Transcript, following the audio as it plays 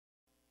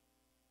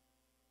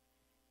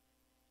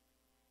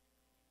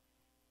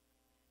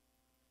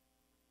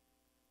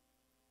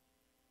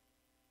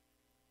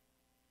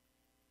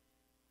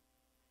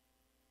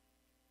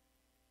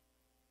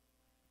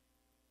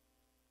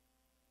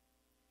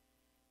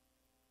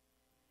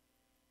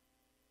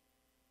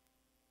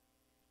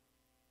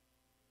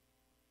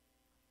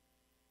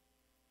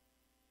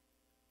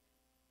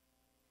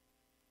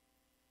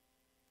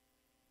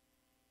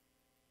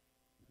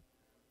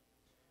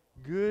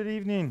Good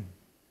evening.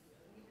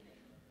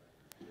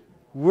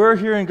 We're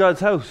here in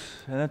God's house,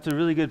 and that's a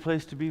really good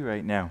place to be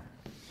right now.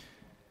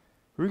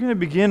 We're going to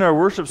begin our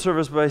worship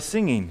service by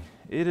singing.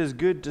 It is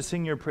good to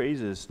sing your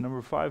praises.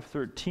 Number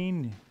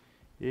 513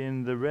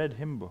 in the red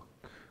hymn book.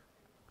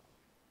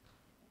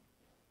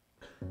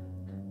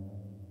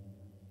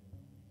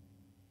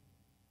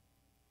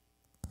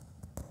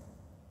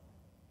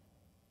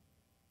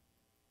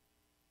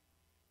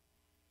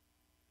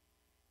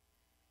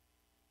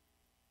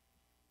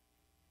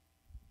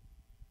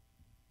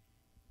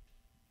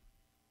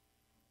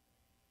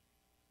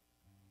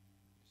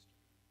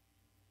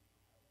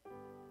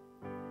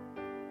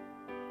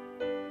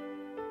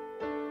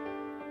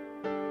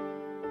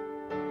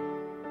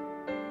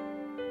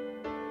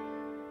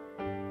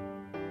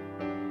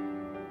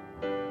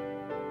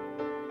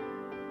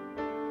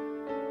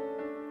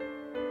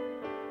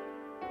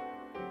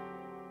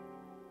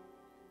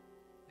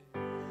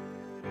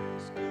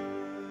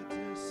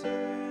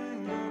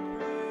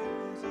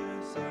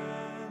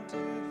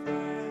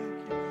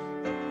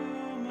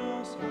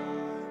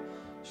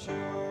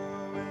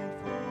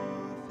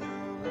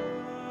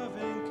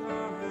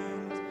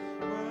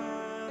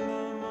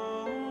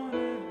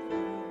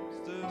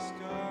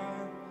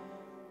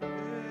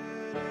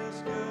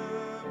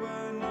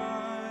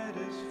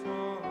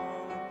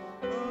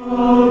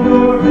 Of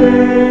your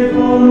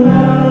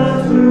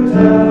faithfulness to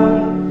tell,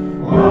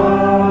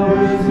 while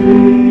we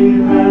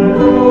sleep and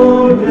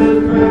hold His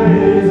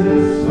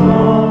praises,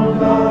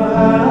 songs of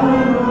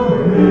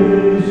adoration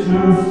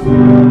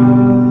swell.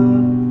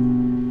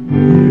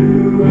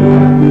 You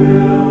have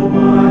filled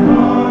my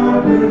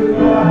heart with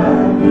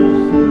gladness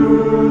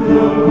through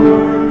the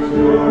works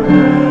your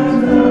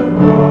hands have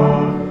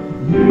wrought.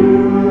 You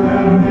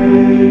have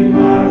made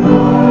my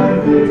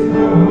life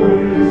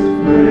victorious,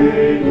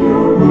 great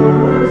your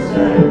works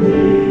and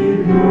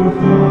deep your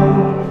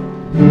thought.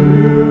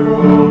 You, O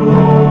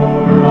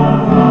Lord, on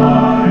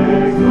high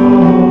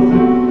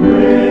exalted,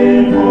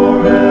 reign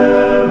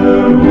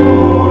forevermore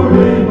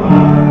in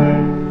might.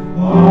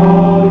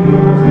 All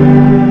your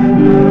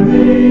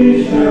enemies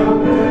shall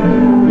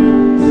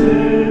perish,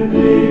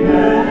 simply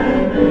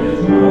vanish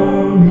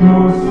from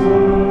your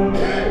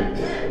sight.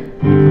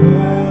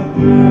 But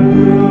the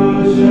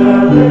good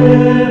shall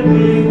live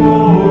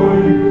before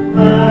you,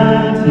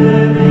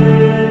 planted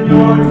in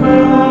your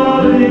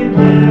dwelling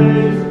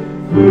place,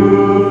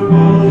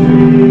 fruitful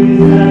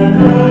trees and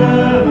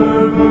ever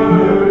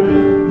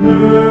verdant,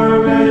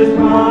 nourished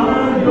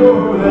by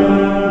your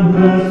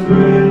endless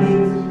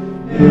grace.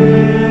 In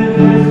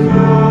His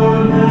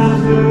goodness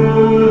to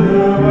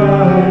the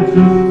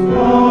righteous,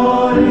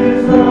 God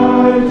His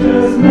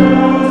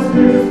righteousness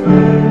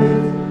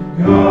displays.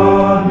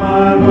 God,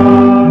 my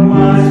rock,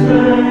 my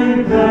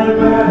strength and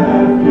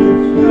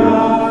refuge,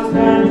 just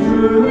and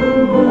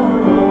true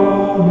are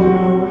all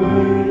your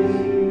ways.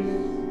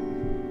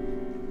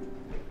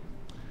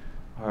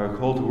 Our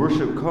call to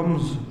worship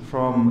comes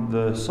from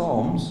the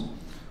Psalms,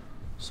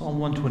 Psalm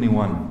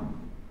 121.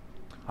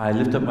 I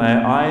lift up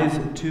my eyes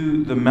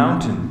to the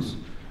mountains.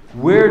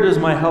 Where does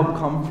my help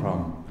come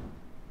from?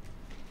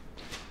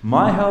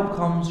 My help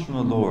comes from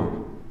the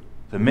Lord,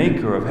 the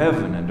maker of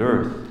heaven and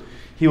earth.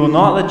 He will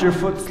not let your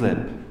foot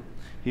slip.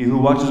 He who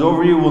watches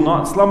over you will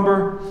not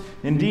slumber.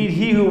 Indeed,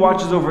 he who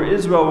watches over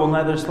Israel will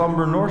neither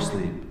slumber nor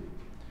sleep.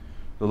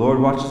 The Lord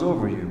watches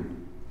over you.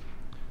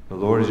 The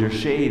Lord is your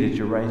shade at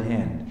your right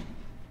hand.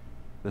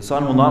 The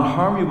sun will not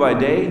harm you by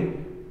day,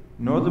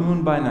 nor the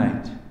moon by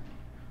night.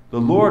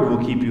 The Lord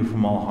will keep you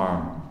from all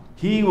harm.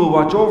 He will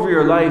watch over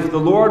your life. The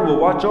Lord will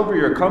watch over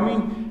your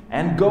coming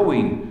and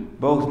going,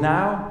 both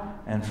now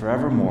and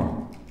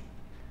forevermore.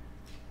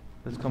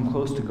 Let's come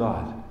close to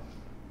God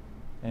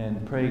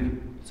and pray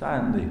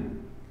silently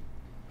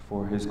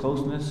for His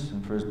closeness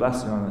and for His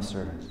blessing on this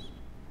service.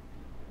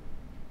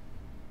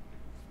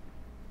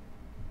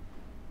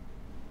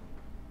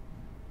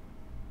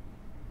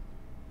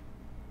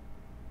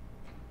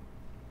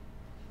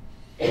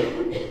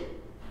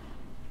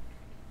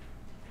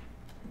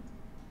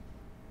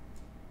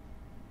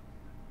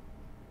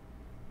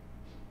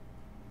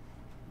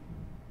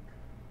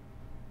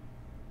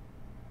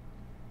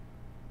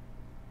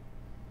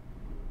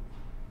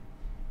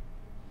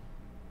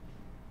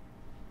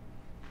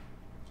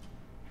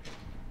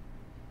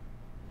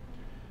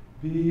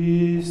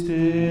 Be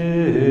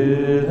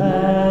still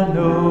and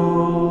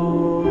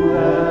know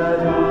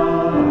that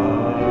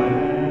I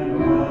am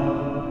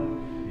God.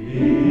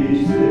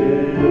 Be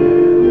still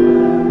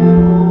and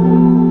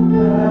know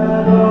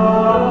that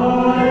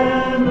I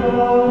am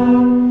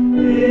God.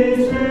 Be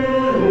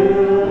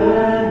still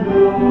and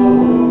know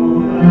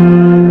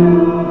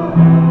that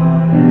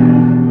I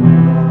am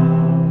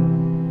God.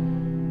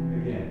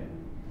 Again.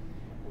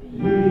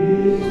 Be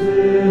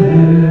still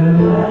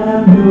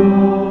and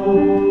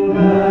know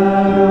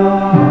that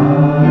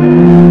I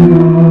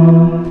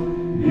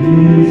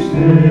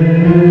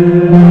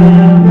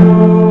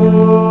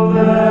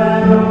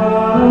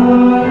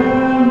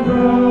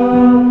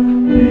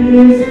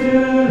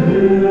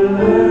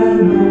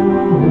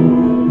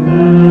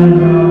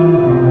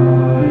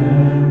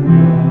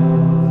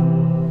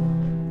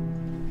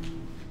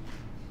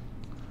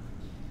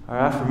Our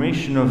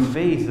affirmation of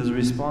faith is a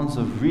response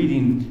of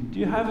reading. Do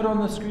you have it on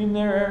the screen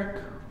there,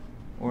 Eric?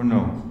 Or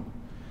no?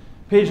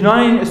 Page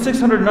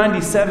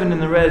 697 in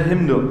the red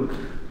hymnal.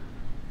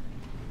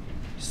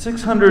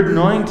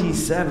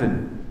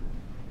 697.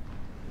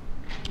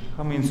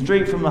 Coming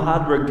straight from the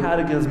Heidelberg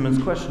Catechism,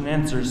 it's question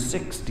and answer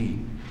 60.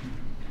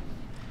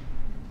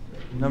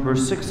 Number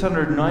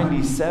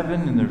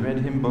 697 in the red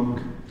hymn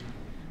book.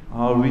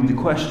 I'll read the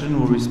question,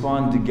 we'll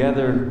respond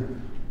together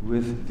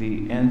with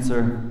the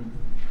answer.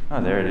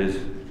 There it is.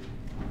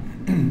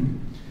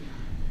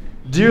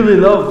 Dearly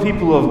loved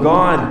people of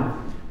God,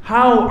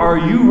 how are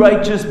you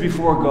righteous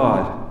before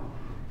God?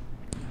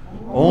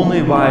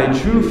 Only by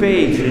true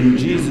faith in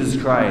Jesus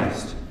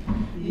Christ.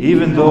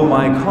 Even though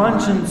my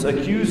conscience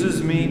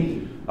accuses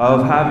me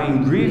of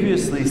having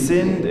grievously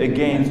sinned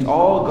against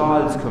all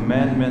God's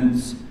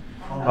commandments,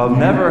 of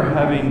never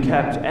having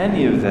kept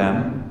any of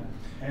them,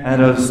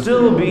 and of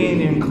still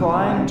being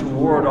inclined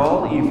toward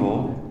all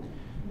evil,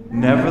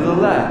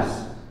 nevertheless,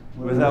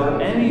 without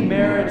any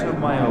merit of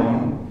my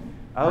own,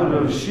 out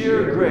of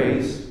sheer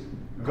grace,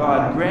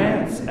 God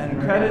grants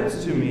and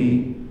credits to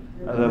me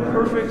the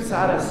perfect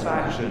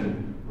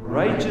satisfaction,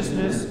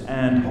 righteousness,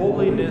 and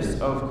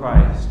holiness of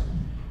Christ,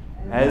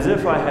 as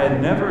if I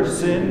had never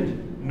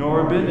sinned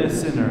nor been a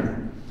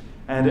sinner,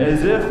 and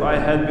as if I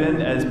had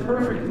been as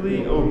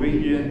perfectly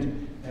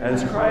obedient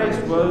as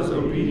Christ was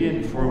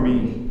obedient for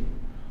me.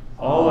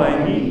 All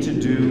I need to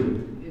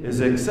do is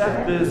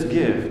accept this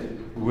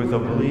gift with a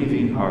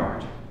believing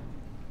heart.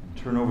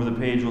 Turn over the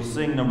page, we'll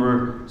sing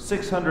number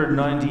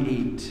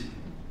 698.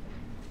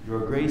 Your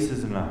grace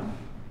is enough.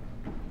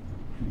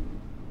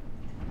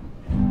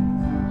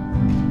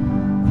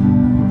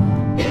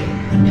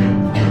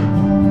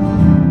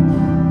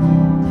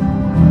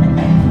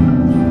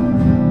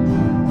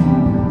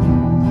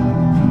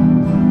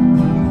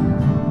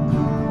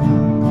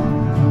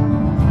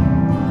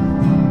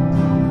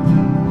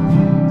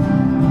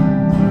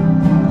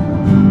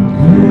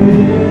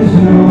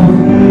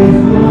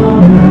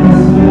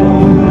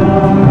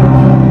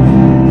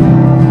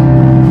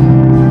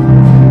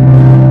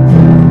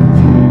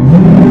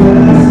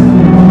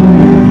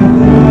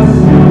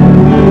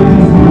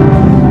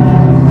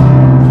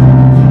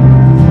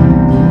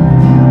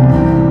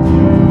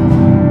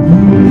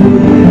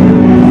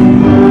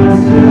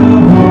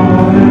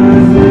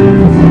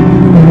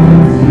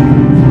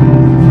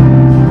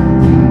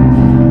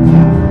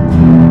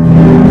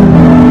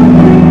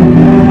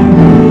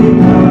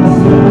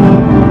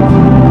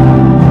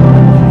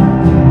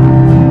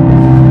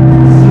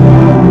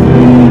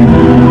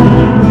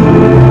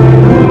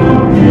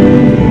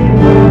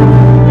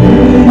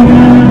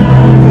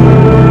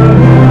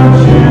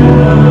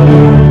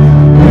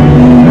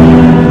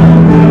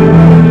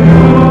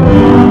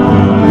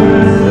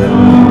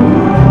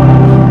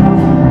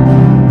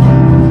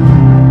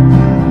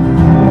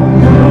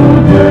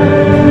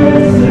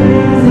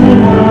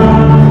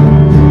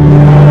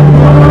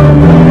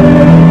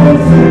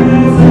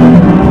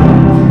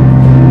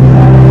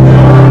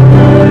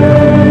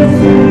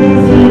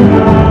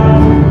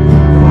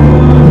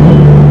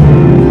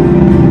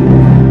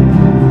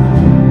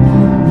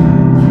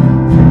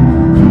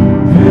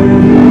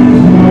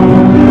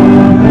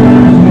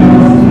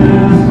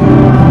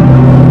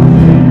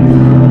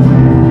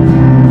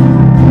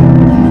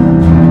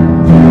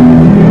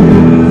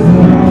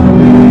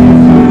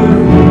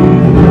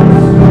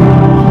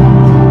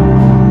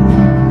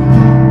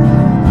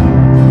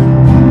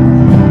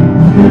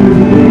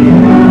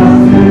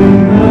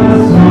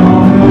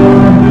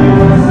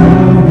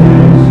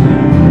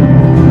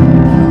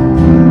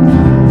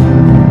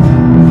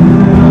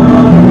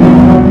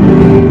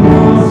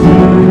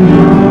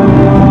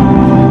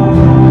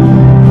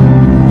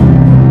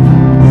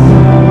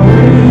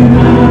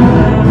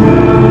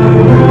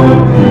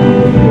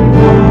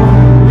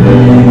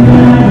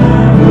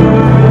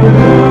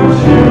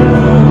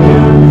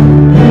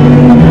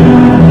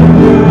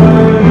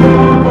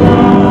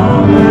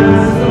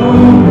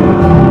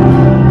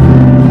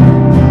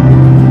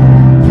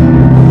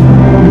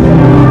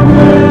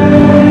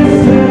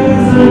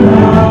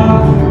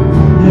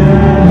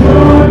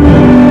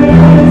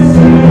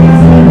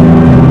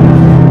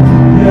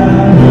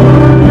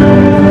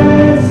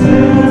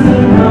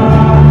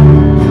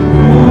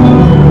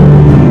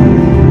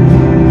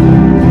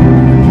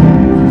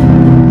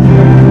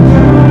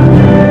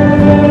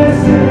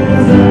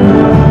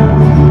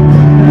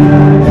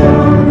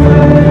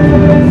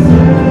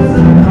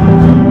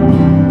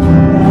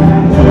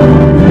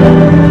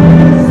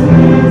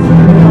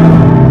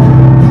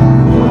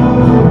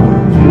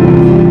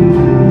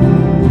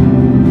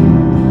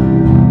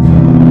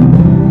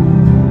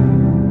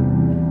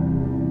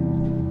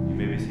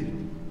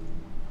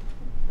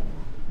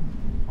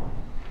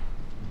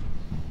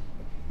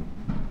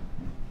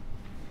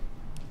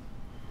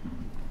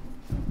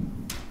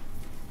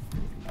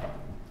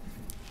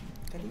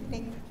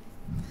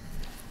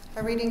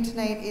 Our reading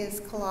tonight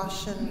is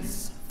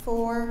Colossians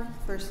 4,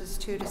 verses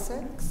 2 to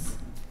 6.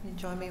 And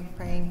join me in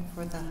praying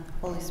for the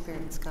Holy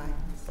Spirit's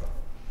guidance.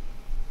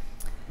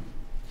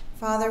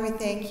 Father, we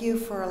thank you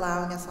for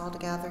allowing us all to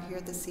gather here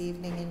this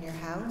evening in your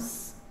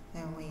house,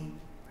 and we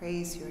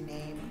praise your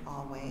name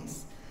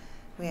always.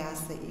 We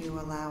ask that you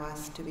allow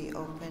us to be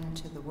open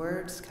to the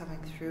words coming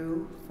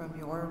through from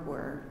your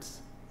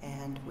words,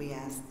 and we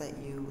ask that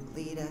you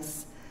lead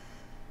us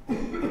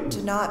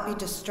to not be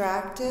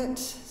distracted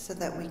so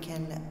that we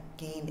can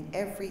gain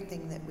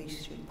everything that we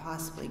should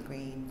possibly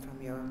gain from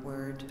your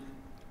word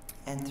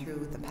and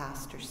through the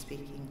pastor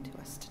speaking to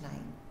us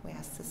tonight. We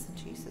ask this in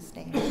Jesus'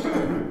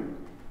 name.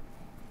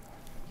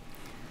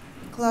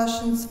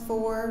 Colossians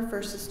 4,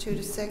 verses 2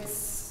 to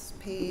 6,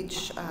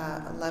 page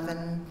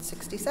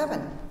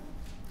 1167.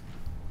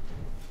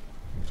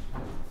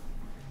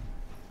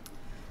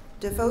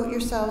 Devote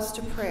yourselves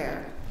to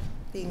prayer,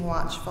 being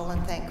watchful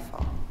and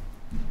thankful.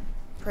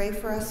 Pray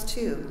for us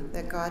too,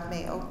 that God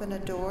may open a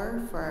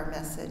door for our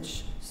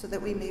message, so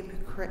that we may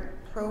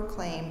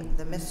proclaim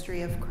the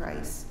mystery of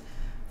Christ,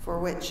 for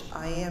which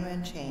I am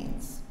in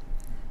chains.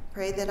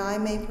 Pray that I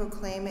may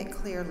proclaim it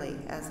clearly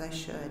as I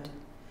should.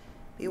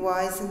 Be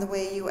wise in the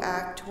way you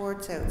act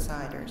towards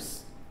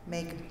outsiders.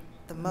 Make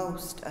the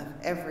most of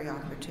every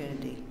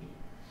opportunity.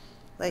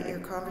 Let your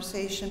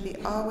conversation be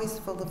always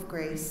full of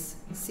grace,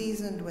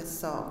 seasoned with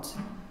salt,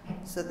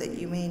 so that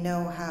you may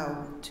know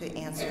how to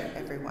answer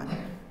everyone.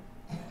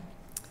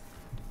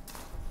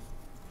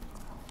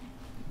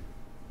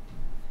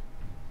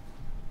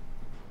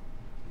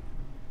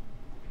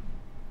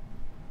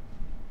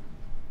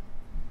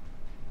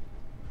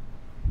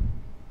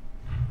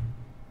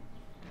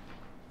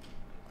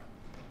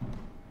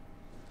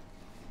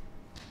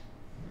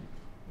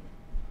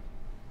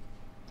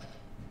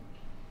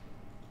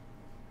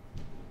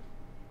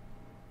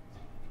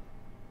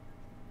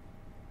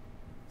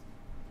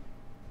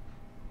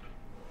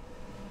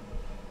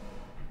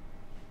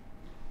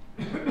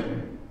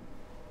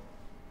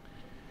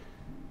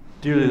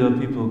 Dearly loved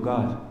people of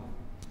God,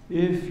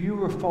 if you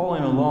were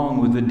following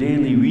along with the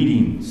daily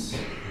readings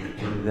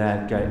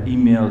that got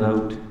emailed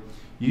out,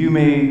 you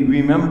may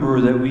remember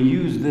that we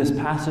used this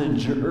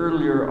passage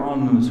earlier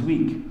on this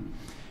week.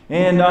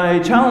 And I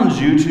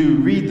challenge you to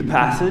read the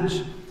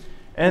passage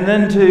and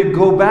then to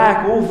go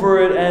back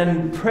over it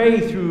and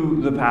pray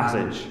through the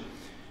passage.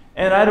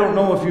 And I don't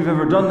know if you've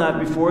ever done that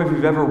before, if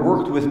you've ever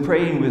worked with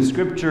praying with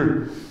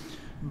Scripture,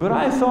 but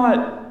I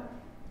thought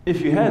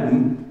if you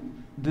hadn't,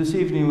 this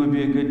evening would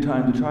be a good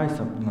time to try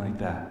something like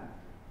that.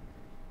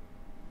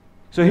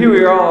 So here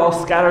we are all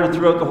scattered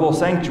throughout the whole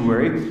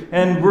sanctuary,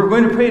 and we're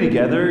going to pray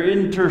together,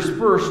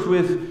 interspersed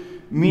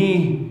with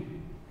me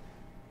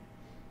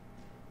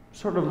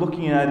sort of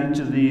looking at each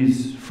of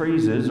these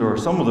phrases, or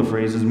some of the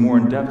phrases more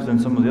in depth than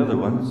some of the other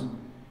ones,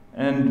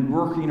 and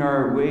working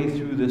our way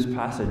through this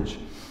passage.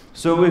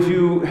 So if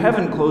you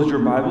haven't closed your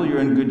Bible, you're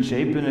in good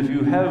shape, and if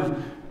you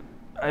have,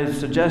 I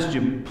suggest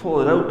you pull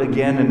it out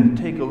again and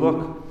take a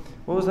look.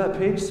 What was that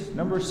page?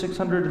 Number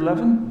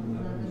 611?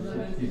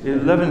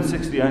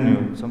 1160, I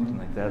knew, something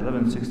like that,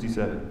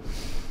 1167.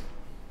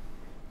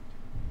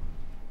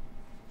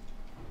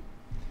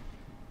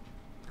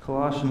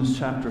 Colossians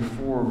chapter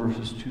 4,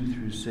 verses 2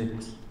 through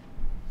 6.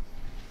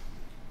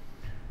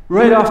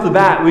 Right off the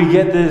bat, we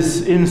get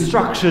this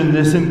instruction,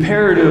 this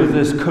imperative,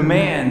 this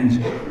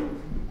command.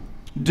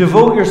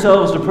 Devote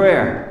yourselves to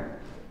prayer.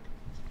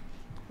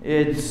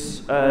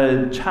 It's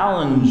a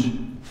challenge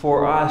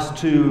for us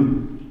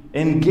to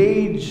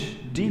engage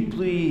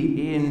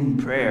deeply in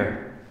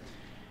prayer.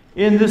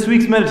 In this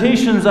week's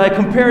meditations, I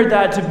compared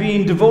that to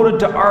being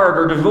devoted to art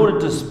or devoted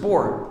to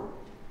sport.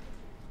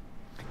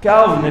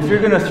 Calvin, if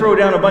you're going to throw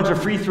down a bunch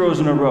of free throws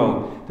in a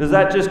row, does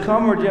that just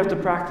come, or do you have to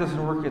practice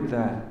and work at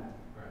that?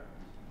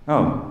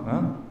 Oh,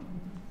 well,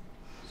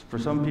 for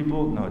some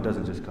people, no, it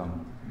doesn't just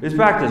come. It's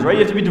practice, right? You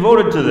have to be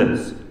devoted to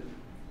this.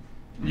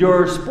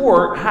 Your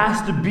sport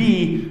has to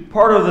be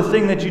part of the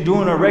thing that you do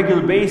on a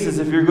regular basis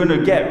if you're going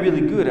to get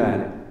really good at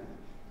it.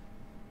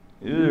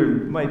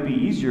 It might be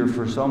easier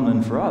for some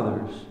than for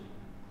others.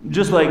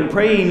 Just like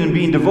praying and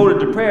being devoted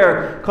to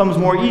prayer comes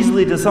more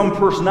easily to some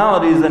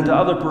personalities than to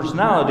other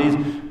personalities,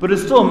 but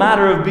it's still a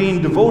matter of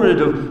being devoted,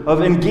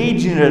 of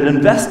engaging it,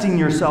 investing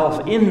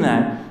yourself in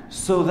that,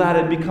 so that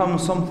it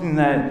becomes something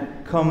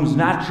that comes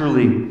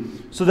naturally.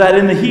 So that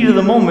in the heat of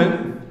the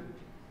moment,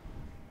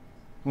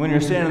 when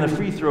you're standing on the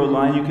free throw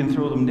line, you can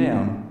throw them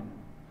down.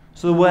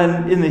 So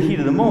when in the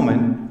heat of the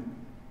moment,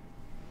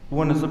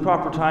 when it's the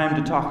proper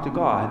time to talk to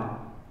God,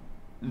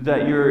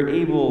 that you're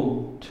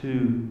able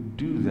to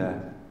do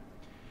that.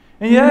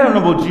 And yeah, I don't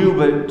know about you,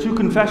 but to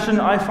confession,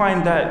 I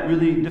find that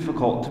really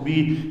difficult, to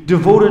be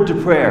devoted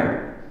to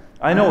prayer.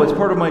 I know it's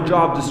part of my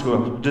job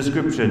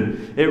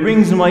description. It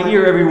rings in my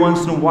ear every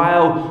once in a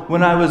while.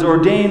 When I was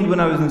ordained, when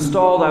I was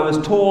installed, I was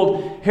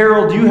told,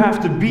 Harold, you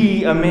have to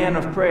be a man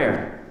of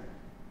prayer.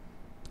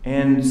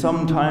 And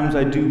sometimes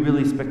I do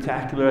really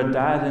spectacular at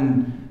that,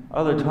 and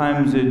other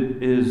times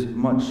it is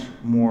much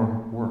more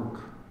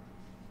work.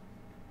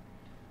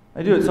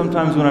 I do it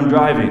sometimes when I'm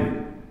driving.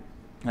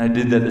 I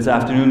did that this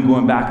afternoon,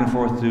 going back and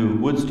forth to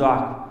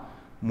Woodstock,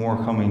 more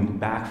coming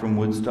back from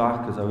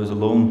Woodstock because I was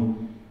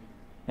alone.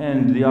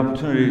 And the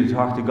opportunity to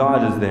talk to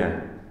God is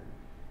there.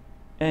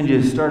 And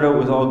you start out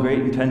with all great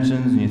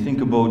intentions, and you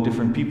think about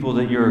different people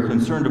that you're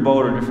concerned about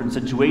or different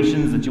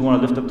situations that you want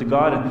to lift up to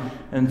God,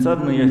 and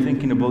suddenly you're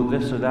thinking about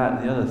this or that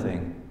and the other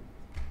thing.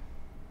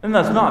 And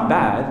that's not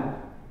bad,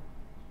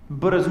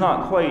 but it's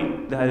not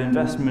quite that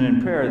investment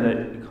in prayer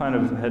that you kind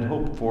of had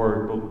hoped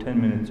for about 10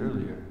 minutes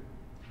earlier.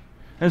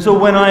 And so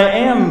when I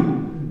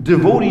am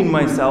devoting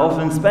myself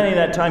and spending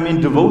that time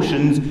in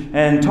devotions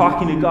and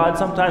talking to God,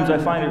 sometimes I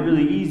find it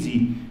really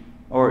easy,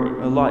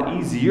 or a lot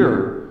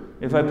easier,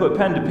 if I put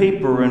pen to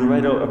paper and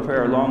write out a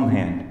prayer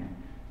longhand.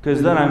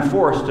 Because then I'm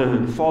forced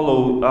to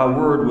follow a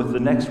word with the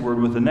next word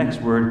with the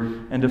next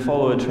word, and to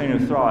follow a train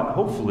of thought,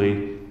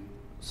 hopefully,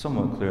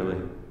 somewhat clearly.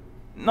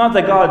 Not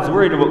that God's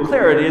worried about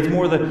clarity, it's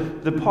more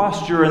the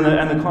posture and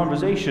the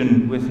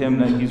conversation with Him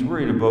that He's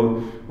worried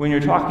about. When you're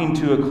talking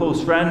to a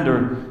close friend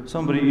or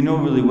somebody you know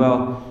really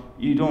well,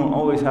 you don't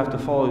always have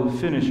to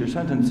finish your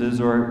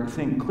sentences or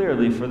think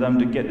clearly for them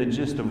to get the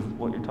gist of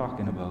what you're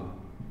talking about.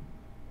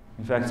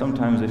 In fact,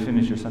 sometimes they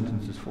finish your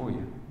sentences for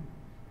you.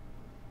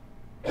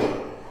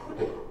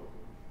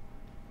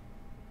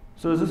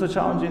 So is this a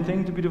challenging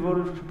thing to be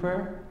devoted to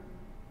prayer?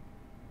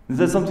 Is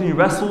that something you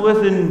wrestle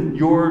with in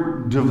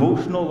your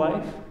devotional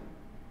life?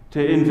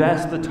 To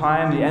invest the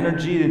time, the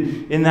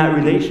energy in that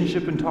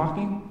relationship and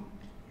talking?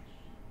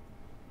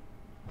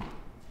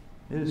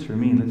 It is for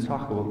me. Let's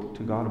talk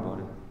to God about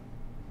it.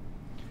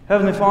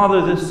 Heavenly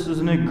Father, this is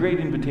a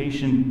great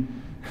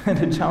invitation and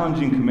a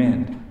challenging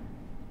command.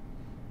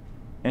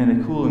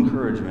 And a cool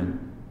encouragement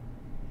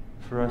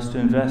for us to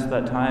invest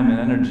that time and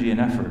energy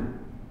and effort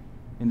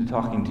into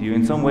talking to you.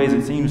 In some ways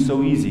it seems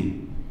so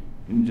easy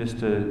just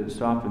to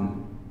stop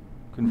and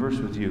converse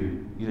with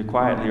you, either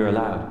quietly or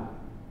aloud.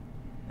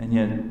 And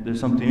yet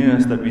there's something in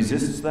us that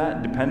resists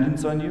that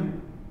dependence on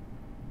you,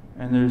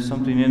 and there's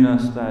something in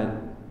us that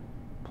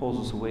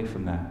pulls us away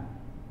from that.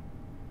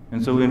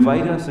 And so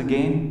invite us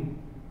again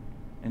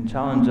and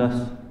challenge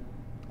us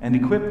and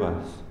equip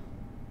us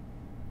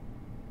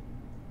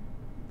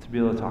to be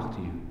able to talk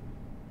to you.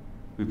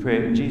 We pray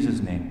it in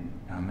Jesus' name.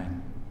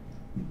 Amen.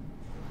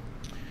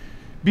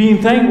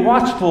 Being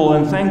watchful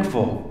and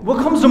thankful. What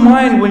comes to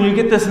mind when you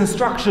get this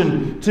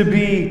instruction to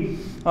be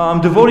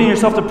devoting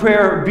yourself to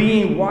prayer,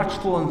 being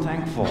watchful and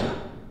thankful?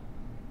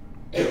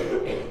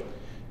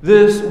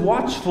 This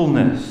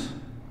watchfulness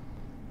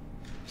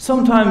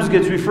sometimes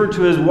gets referred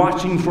to as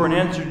watching for an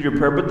answer to your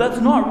prayer, but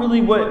that's not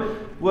really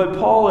what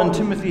Paul and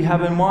Timothy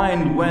have in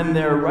mind when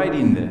they're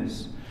writing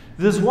this.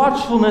 This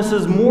watchfulness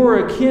is more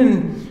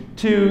akin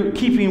to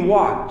keeping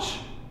watch.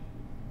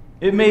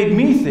 It made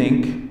me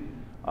think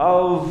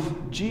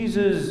of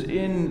Jesus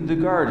in the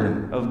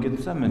Garden of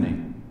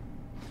Gethsemane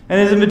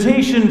and his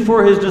invitation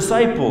for his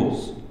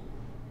disciples,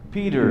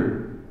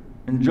 Peter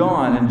and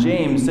John and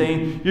James,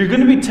 saying, you're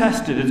going to be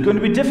tested, it's going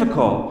to be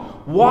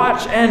difficult.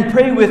 Watch and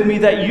pray with me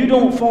that you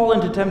don't fall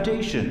into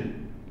temptation.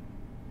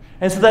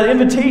 And so that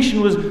invitation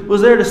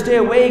was there to stay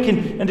awake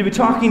and to be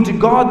talking to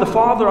God the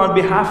Father on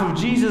behalf of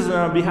Jesus and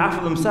on behalf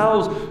of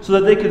themselves, so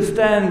that they could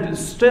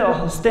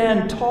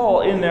stand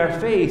tall in their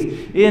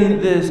faith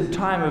in this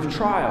time of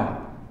trial.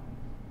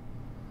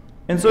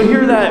 And so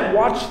here that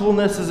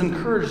watchfulness is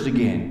encouraged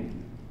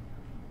again.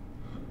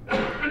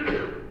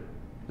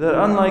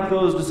 That unlike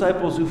those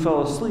disciples who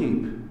fell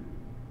asleep,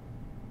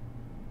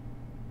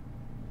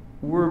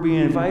 we're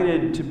being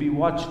invited to be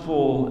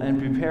watchful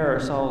and prepare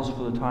ourselves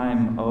for the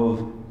time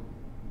of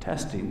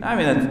testing. I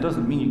mean, that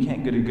doesn't mean you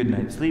can't get a good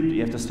night's sleep, that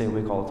you have to stay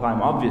awake all the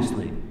time,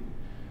 obviously.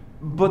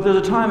 But there's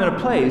a time and a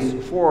place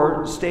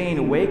for staying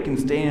awake and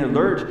staying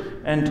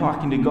alert and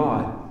talking to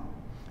God.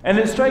 And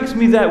it strikes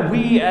me that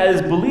we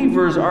as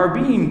believers are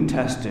being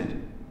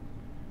tested.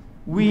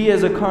 We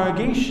as a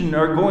congregation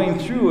are going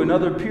through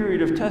another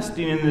period of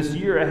testing in this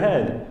year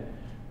ahead,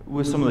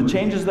 with some of the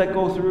changes that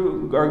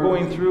are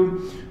going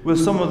through, with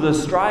some of the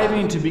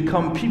striving to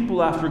become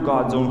people after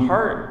God's own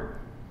heart.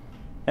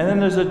 And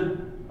then there's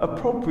an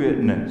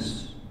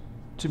appropriateness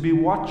to be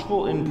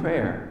watchful in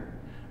prayer,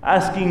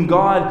 asking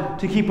God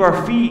to keep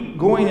our feet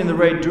going in the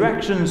right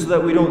direction so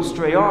that we don't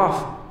stray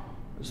off,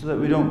 so that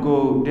we don't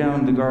go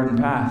down the garden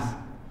path,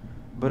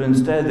 but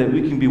instead that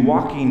we can be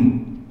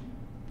walking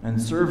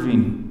and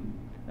serving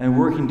and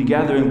working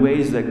together in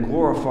ways that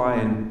glorify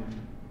and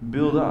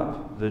build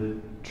up the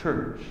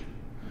church.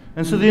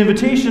 And so the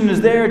invitation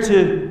is there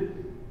to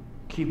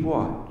keep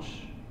watch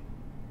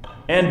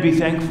and be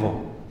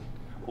thankful.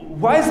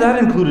 Why is that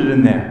included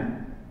in there?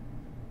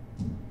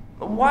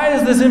 Why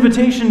is this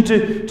invitation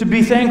to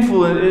be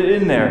thankful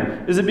in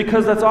there? Is it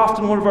because that's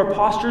often one of our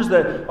postures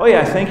that, oh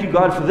yeah, thank you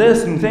God for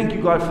this, and thank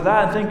you God for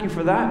that, and thank you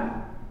for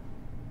that?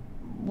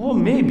 Well,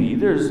 maybe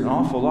there's an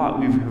awful lot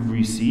we have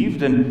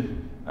received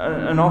and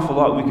an awful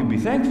lot we could be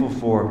thankful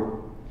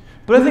for.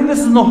 But I think this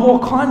is in the whole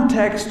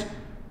context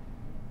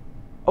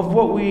of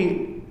what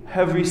we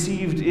have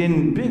received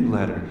in big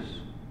letters.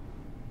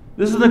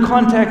 This is the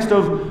context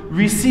of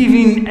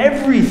receiving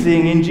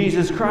everything in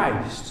Jesus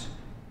Christ,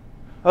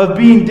 of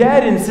being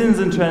dead in sins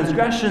and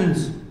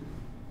transgressions,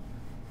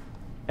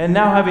 and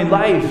now having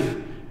life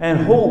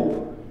and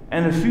hope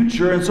and a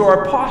future. And so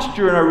our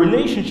posture and our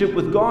relationship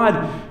with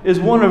God is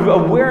one of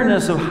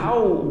awareness of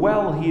how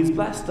well He's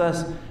blessed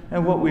us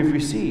and what we've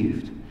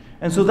received.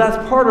 And so that's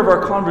part of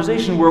our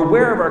conversation. We're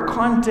aware of our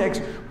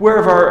context,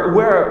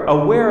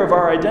 aware of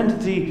our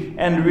identity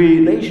and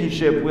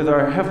relationship with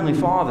our Heavenly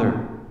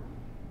Father,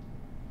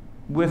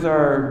 with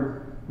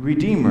our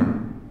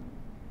Redeemer,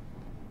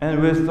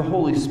 and with the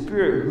Holy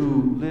Spirit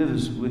who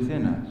lives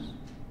within us.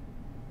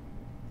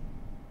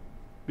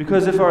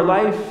 Because if our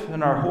life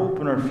and our hope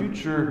and our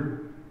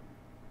future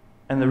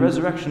and the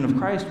resurrection of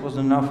Christ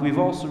wasn't enough, we've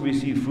also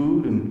received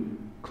food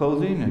and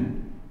clothing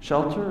and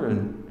shelter,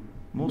 and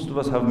most of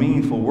us have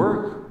meaningful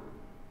work,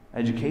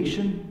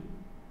 education,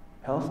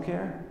 health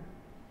care,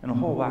 and a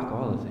whole whack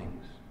of other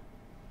things.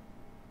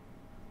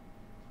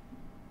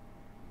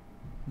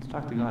 Let's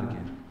talk to God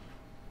again.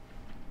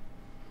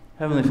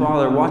 Heavenly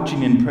Father,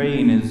 watching and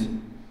praying is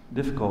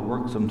difficult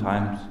work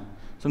sometimes.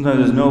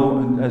 Sometimes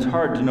it's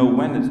hard to know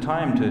when it's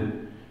time to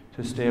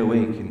stay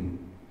awake and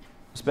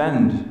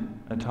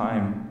spend a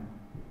time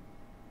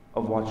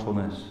of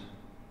watchfulness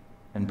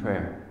and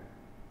prayer.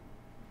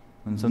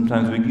 And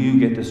sometimes we do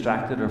get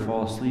distracted or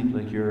fall asleep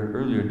like your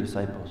earlier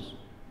disciples.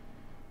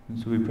 And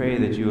so we pray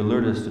that you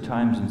alert us to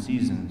times and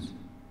seasons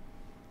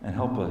and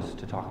help us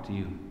to talk to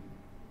you.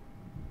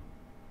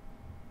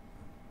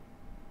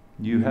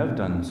 You have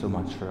done so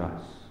much for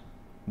us.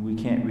 We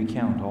can't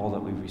recount all that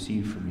we've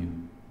received from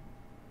you.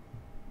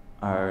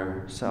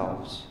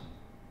 Ourselves,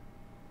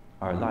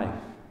 our life,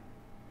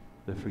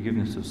 the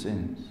forgiveness of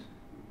sins.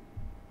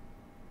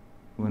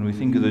 When we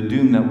think of the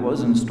doom that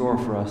was in store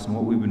for us and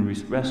what we've been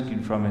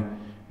rescued from it,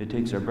 it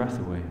takes our breath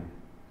away.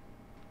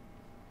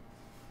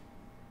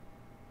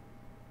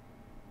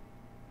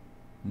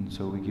 And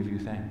so we give you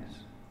thanks.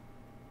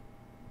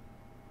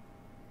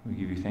 We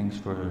give you thanks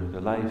for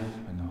the life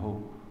and the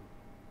hope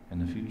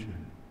and the future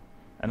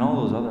and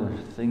all those other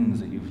things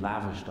that you've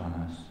lavished on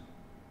us,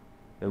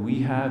 that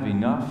we have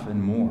enough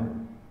and more.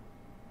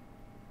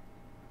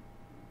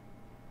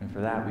 And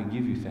for that, we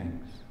give you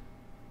thanks.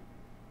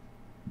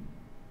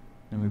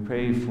 And we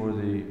pray for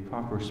the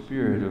proper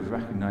spirit of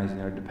recognizing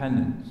our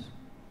dependence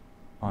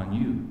on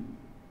you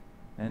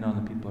and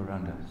on the people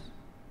around us.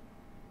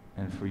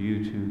 And for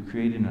you to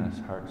create in us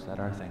hearts that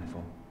are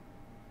thankful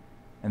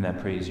and that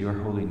praise your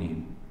holy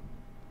name.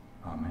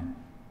 Amen.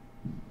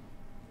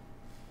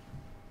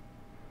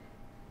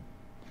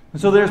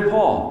 And so there's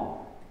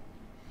Paul.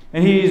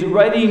 And he's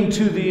writing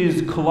to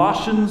these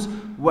Colossians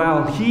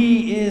while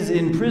he is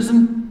in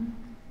prison.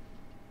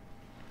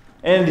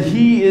 And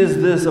he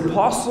is this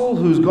apostle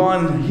who's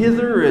gone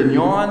hither and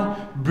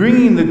yon,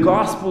 bringing the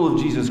gospel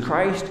of Jesus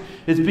Christ.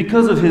 It's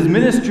because of his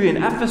ministry in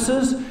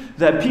Ephesus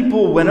that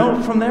people went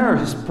out from there,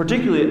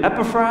 particularly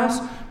Epaphras,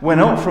 went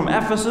out from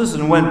Ephesus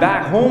and went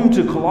back home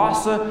to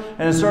Colossae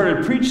and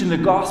started preaching the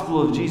gospel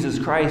of Jesus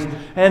Christ.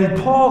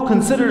 And Paul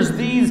considers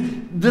these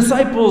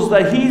disciples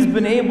that he's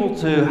been able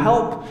to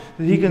help,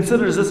 that he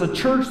considers this a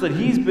church that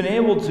he's been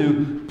able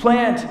to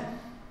plant.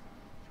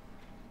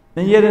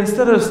 And yet,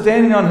 instead of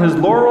standing on his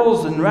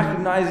laurels and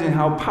recognizing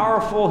how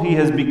powerful he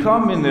has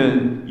become in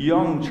the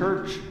young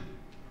church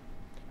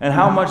and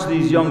how much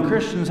these young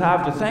Christians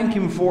have to thank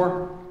him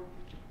for,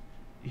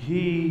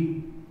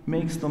 he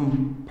makes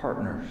them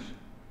partners.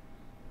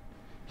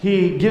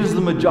 He gives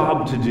them a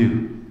job to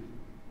do.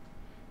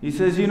 He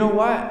says, you know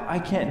what? I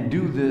can't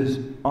do this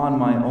on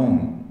my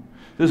own.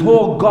 This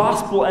whole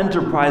gospel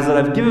enterprise that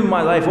I've given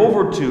my life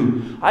over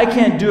to, I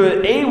can't do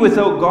it,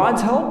 without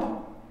God's help.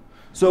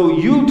 So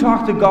you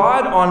talk to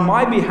God on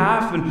my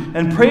behalf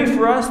and pray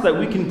for us that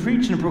we can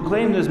preach and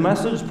proclaim this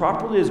message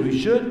properly as we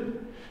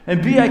should.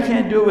 And B, I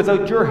can't do it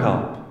without your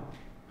help.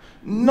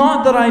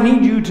 Not that I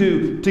need you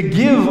to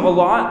give a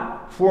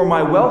lot for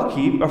my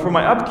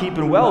upkeep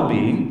and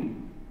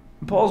well-being.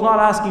 Paul's not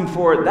asking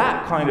for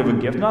that kind of a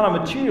gift, not a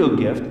material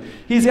gift.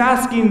 He's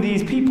asking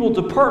these people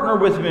to partner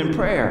with him in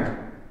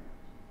prayer,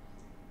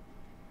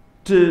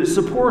 to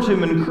support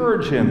him and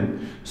encourage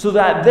him, so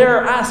that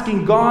they're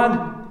asking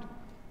God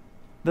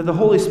that the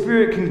Holy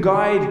Spirit can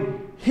guide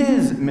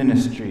his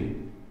ministry.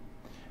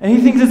 And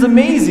he thinks it's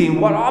amazing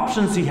what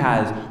options he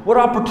has, what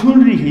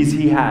opportunities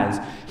he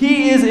has.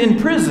 He is in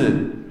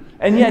prison,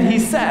 and yet he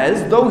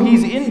says, though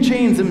he's in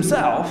chains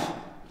himself,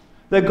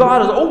 that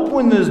God has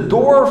opened this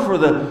door for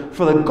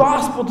the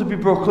gospel to be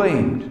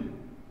proclaimed,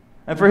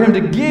 and for him to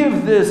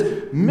give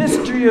this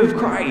mystery of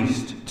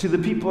Christ to the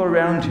people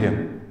around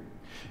him.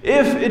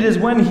 If it is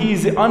when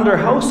he's under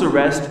house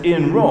arrest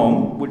in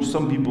Rome, which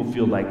some people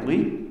feel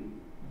likely,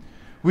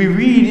 we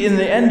read in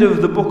the end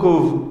of the book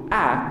of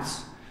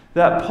Acts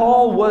that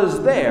Paul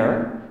was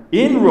there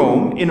in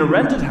Rome in a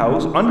rented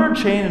house, under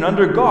chain and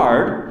under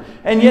guard,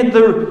 and yet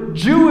the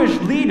Jewish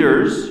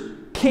leaders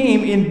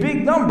came in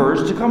big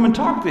numbers to come and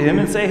talk to him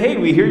and say, hey,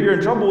 we hear you're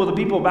in trouble with the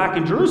people back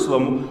in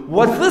Jerusalem.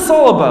 What's this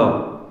all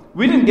about?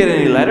 We didn't get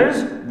any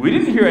letters. We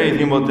didn't hear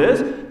anything about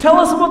this. Tell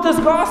us about this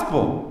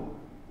gospel.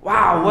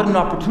 Wow, what an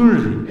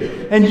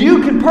opportunity. And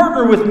you can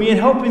partner with me in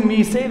helping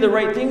me say the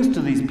right things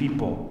to these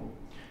people.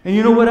 And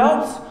you know what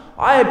else?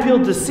 I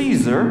appealed to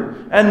Caesar,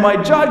 and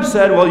my judge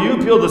said, well, you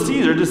appealed to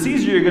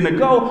Caesar you're going to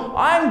go.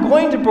 I'm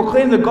going to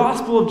proclaim the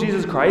gospel of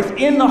Jesus Christ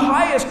in the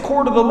highest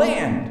court of the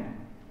land.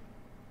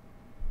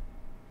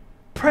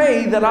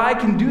 Pray that I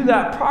can do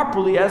that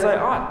properly as I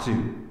ought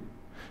to.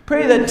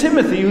 Pray that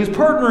Timothy, who's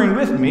partnering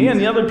with me, and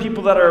the other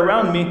people that are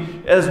around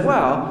me as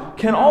well,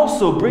 can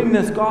also bring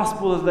this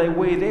gospel the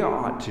way they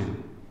ought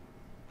to.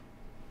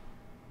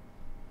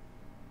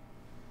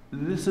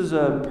 This is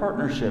a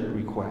partnership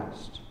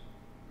request.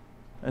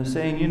 And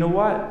saying, you know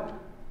what?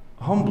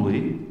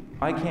 Humbly,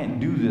 I can't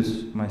do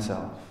this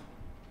myself.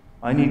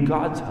 I need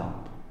God's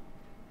help.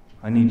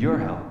 I need your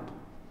help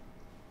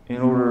in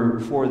order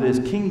for this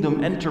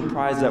kingdom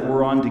enterprise that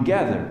we're on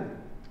together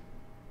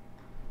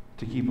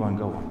to keep on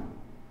going.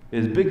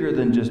 It's bigger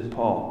than just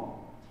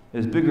Paul.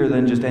 It's bigger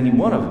than just any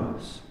one of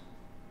us.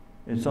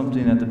 It's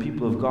something that the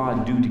people of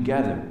God do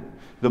together.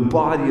 The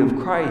body of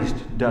Christ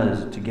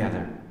does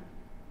together.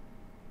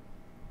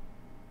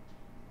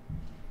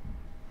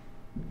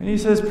 And he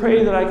says,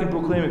 pray that I can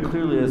proclaim it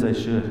clearly as I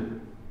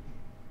should.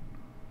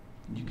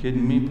 You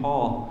kidding me?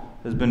 Paul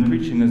has been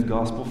preaching this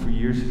gospel for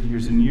years and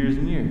years and years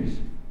and years.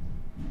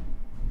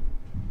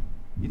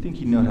 You think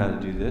he'd know how to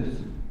do this?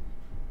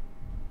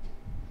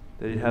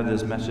 That he'd have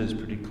this message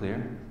pretty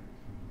clear?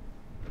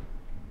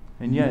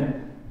 And yet,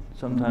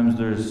 sometimes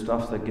there's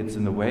stuff that gets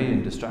in the way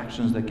and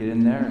distractions that get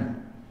in there.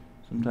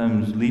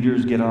 Sometimes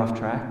leaders get off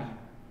track.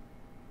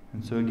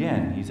 And so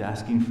again, he's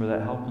asking for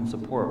that help and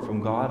support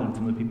from God and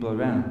from the people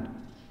around,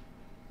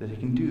 that he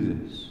can do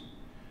this.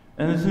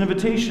 And it's an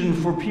invitation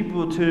for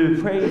people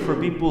to pray for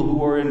people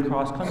who are in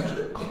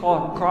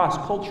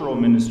cross-cultural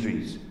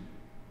ministries,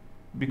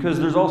 because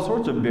there's all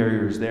sorts of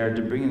barriers there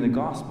to bringing the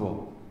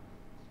gospel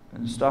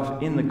and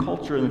stuff in the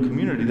culture and the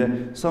community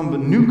that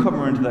some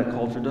newcomer into that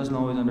culture doesn't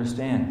always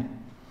understand.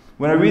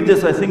 When I read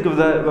this, I think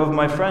of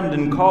my friend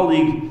and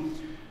colleague,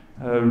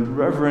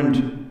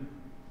 Reverend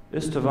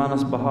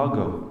Istavanos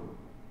Bahago.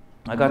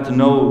 I got to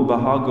know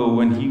Bahago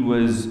when he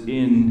was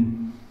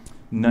in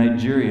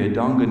Nigeria,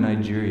 Donga,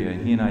 Nigeria.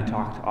 He and I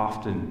talked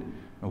often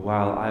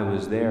while I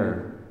was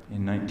there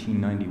in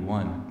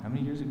 1991. How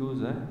many years ago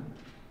was that?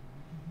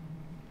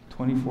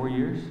 24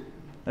 years?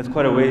 That's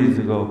quite a ways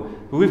ago.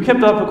 But we've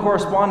kept up a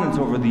correspondence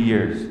over the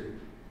years.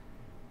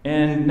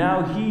 And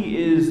now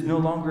he is no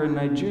longer in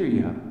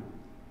Nigeria.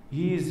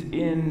 He's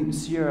in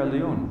Sierra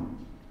Leone.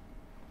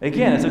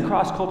 Again, it's a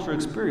cross-cultural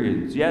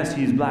experience. Yes,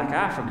 he's black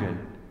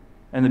African.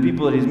 And the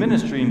people that he's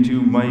ministering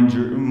to,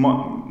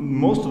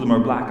 most of them are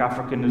black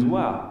African as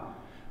well.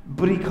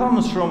 But he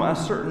comes from a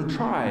certain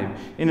tribe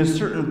in a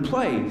certain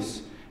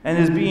place and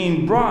is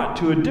being brought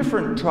to a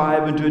different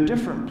tribe and to a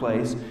different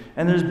place.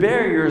 And there's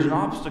barriers and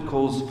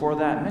obstacles for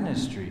that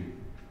ministry.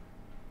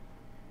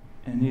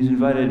 And he's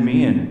invited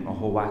me and a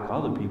whole whack of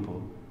other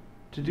people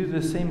to do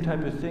the same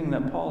type of thing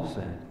that Paul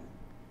said,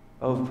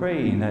 of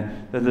praying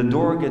that the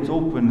door gets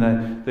open,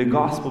 that the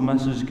gospel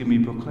message can be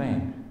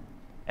proclaimed.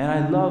 And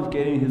I love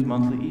getting his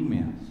monthly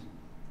emails.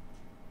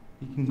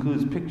 He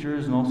includes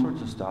pictures and all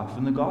sorts of stuff.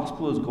 And the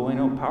gospel is going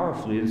out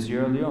powerfully in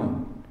Sierra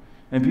Leone.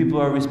 And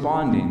people are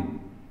responding.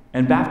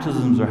 And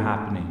baptisms are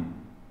happening.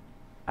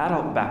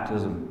 Adult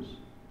baptisms.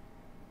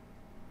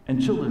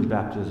 And children's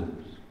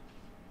baptisms.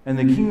 And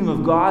the kingdom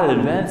of God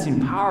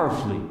advancing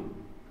powerfully.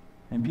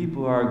 And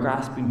people are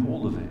grasping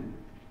hold of it.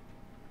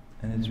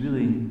 And it's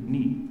really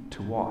neat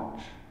to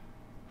watch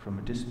from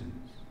a distance.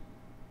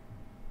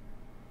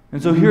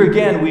 And so here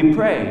again we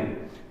pray,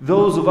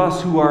 those of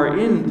us who are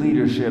in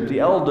leadership, the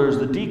elders,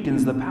 the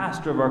deacons, the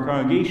pastor of our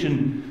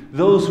congregation,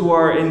 those who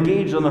are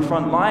engaged on the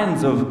front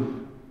lines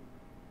of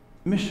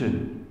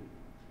mission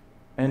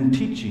and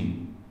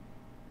teaching,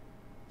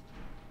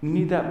 we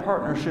need that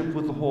partnership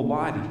with the whole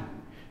body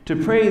to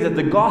pray that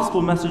the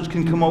gospel message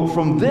can come out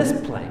from this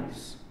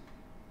place,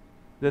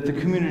 that the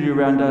community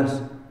around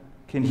us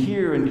can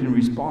hear and can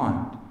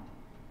respond,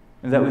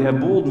 and that we have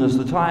boldness,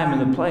 the time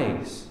and the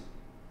place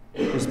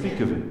to speak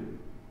of it.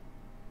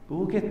 But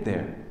we'll get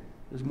there.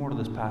 There's more to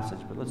this passage,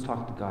 but let's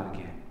talk to God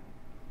again.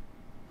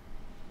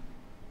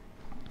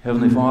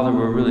 Heavenly Father,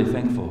 we're really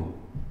thankful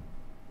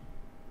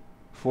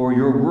for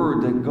your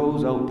word that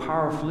goes out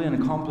powerfully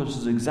and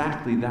accomplishes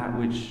exactly that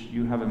which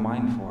you have in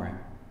mind for it.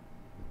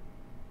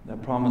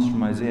 That promise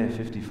from Isaiah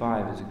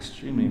 55 is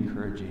extremely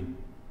encouraging.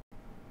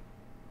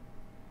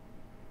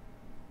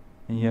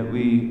 And yet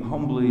we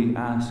humbly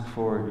ask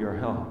for your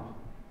help,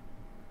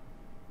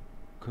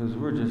 because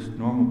we're just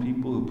normal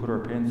people who put our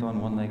pants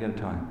on one leg at a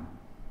time.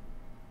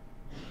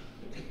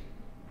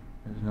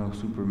 There's no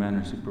supermen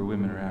or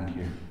superwomen around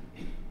here.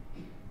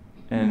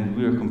 And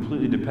we are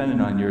completely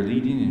dependent on your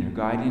leading and your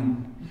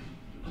guiding.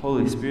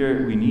 Holy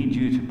Spirit, we need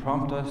you to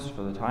prompt us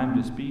for the time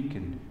to speak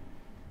and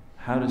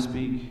how to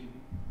speak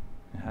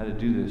and how to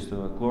do this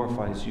so it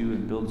glorifies you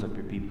and builds up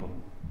your people.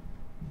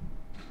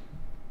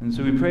 And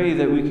so we pray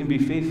that we can be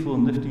faithful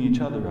in lifting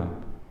each other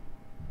up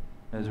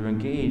as we're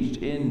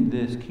engaged in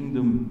this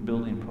kingdom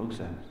building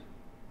process.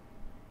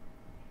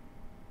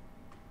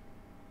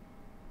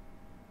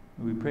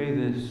 We pray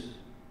this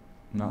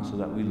not so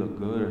that we look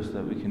good or so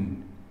that we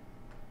can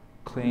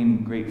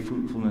claim great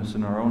fruitfulness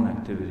in our own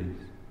activities,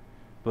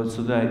 but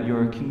so that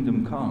your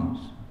kingdom comes,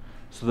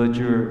 so that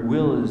your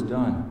will is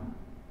done,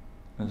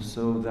 and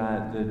so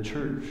that the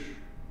church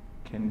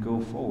can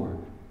go forward,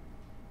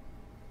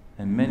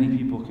 and many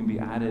people can be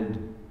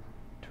added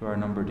to our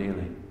number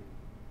daily,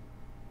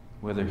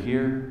 whether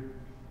here,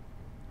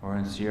 or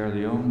in Sierra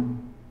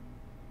Leone,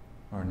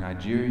 or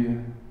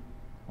Nigeria,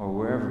 or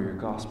wherever your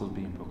gospel is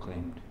being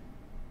proclaimed.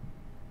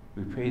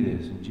 We pray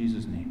this in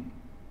Jesus' name.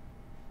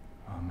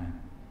 Amen.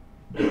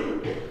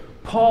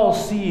 Paul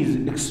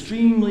sees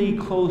extremely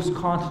close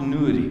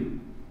continuity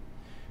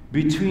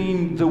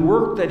between the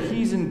work that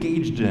he's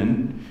engaged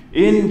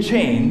in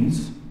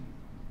chains,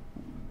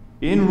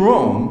 in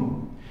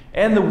Rome,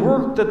 and the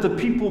work that the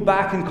people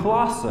back in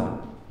Colossae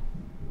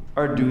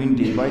are doing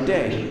day by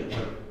day.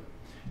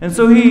 And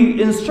so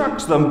he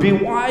instructs them, be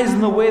wise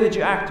in the way that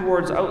you act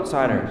towards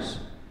outsiders.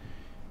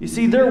 You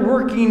see, they're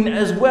working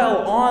as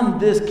well on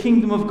this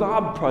Kingdom of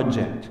God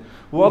project.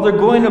 While they're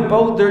going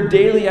about their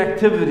daily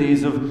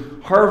activities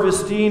of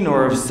harvesting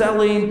or of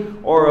selling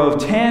or of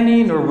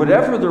tanning or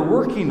whatever they're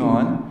working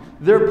on,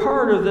 they're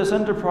part of this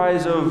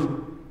enterprise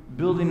of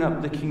building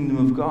up the Kingdom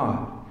of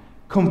God,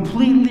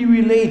 completely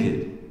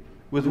related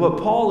with what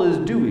Paul is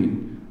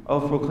doing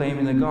of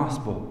proclaiming the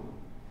gospel.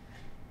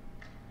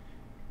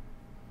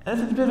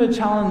 That's a bit of a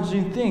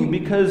challenging thing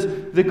because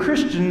the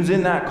Christians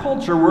in that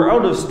culture were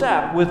out of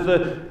step with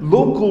the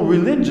local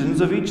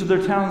religions of each of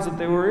their towns that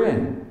they were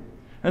in.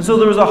 And so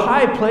there was a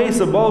high place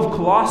above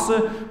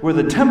Colossae where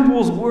the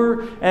temples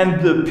were,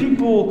 and the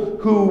people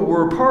who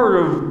were part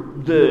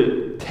of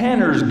the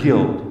Tanners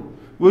Guild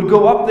would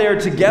go up there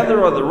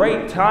together at the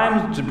right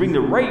times to bring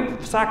the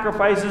right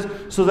sacrifices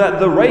so that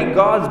the right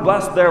gods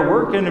blessed their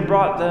work and it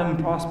brought them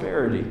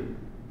prosperity.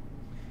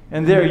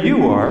 And there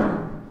you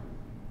are,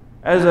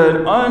 as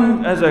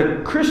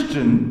a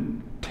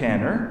Christian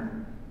tanner,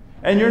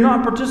 and you're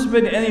not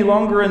participating any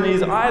longer in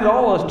these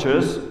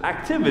idolatrous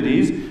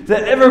activities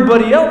that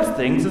everybody else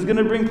thinks is going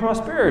to bring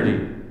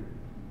prosperity.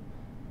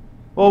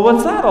 Well,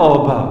 what's that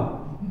all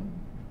about?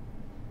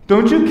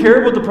 Don't you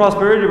care about the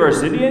prosperity of our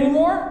city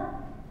anymore?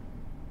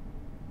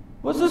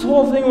 What's this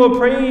whole thing about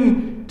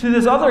praying to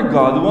this other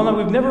God, the one that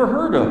we've never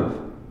heard of?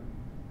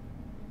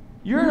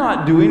 You're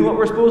not doing what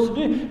we're supposed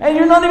to do. And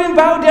you're not even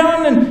bowed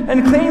down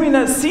and claiming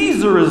that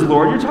Caesar is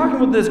Lord. You're talking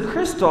about this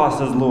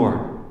Christos as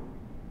Lord.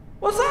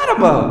 What's that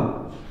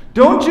about?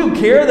 Don't you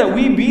care that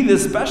we be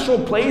this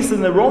special place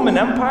in the Roman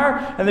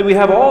Empire and that we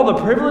have all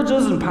the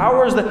privileges and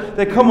powers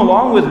that come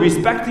along with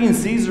respecting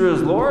Caesar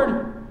as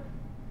Lord?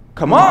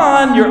 Come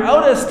on, you're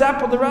out of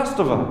step with the rest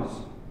of us.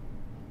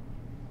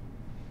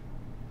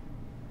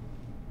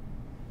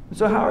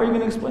 So how are you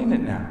going to explain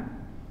it now?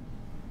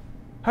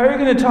 How are you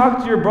going to talk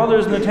to your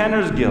brothers in the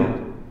Tanners Guild?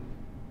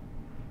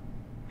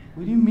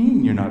 What do you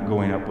mean you're not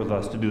going up with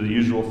us to do the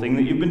usual thing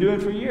that you've been doing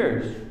for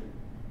years?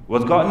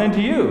 What's gotten into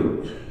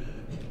you?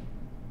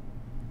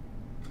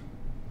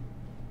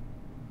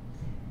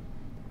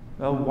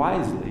 Well,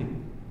 wisely,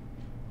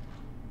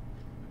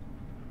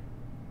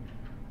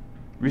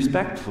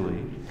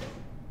 respectfully,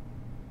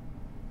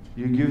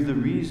 you give the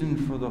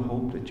reason for the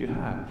hope that you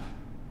have.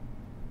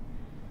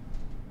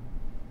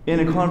 In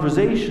a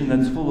conversation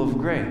that's full of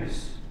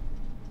grace.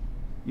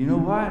 You know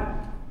what?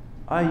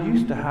 I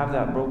used to have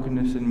that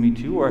brokenness in me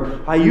too,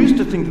 or I used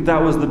to think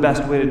that was the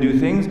best way to do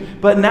things,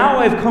 but now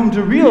I've come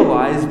to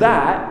realize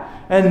that,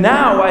 and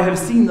now I have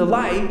seen the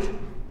light,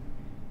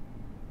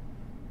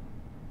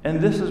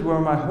 and this is where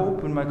my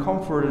hope and my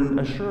comfort and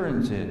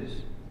assurance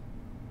is.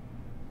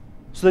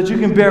 So that you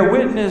can bear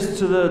witness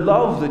to the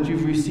love that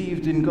you've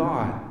received in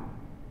God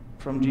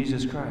from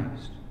Jesus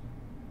Christ.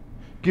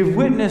 Give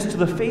witness to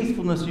the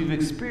faithfulness you've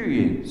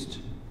experienced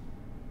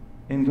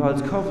in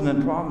God's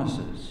covenant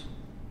promises.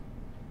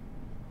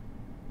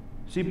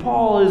 See,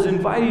 Paul is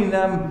inviting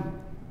them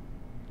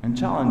and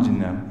challenging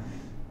them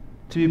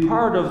to be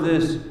part of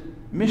this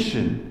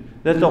mission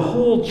that the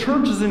whole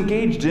church is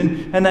engaged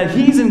in and that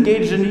he's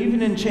engaged in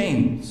even in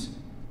chains.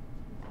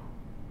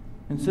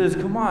 And says,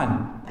 come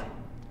on,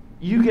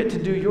 you get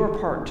to do your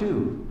part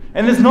too.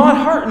 And it's not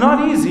hard,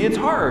 not easy, it's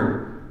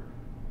hard.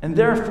 And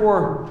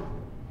therefore,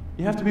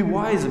 you have to be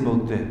wise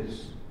about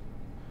this.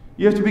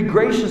 You have to be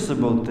gracious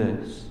about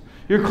this.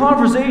 Your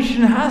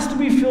conversation has to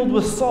be filled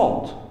with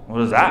salt. What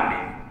does that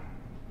mean?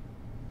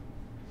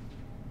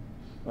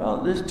 Well,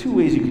 there's two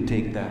ways you could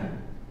take that.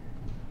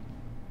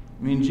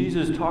 I mean,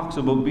 Jesus talks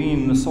about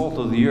being the salt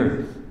of the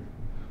earth,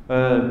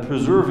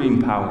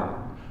 preserving power,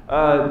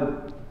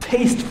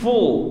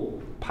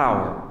 tasteful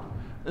power,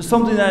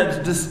 something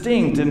that's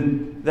distinct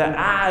and that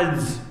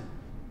adds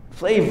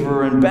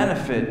flavor and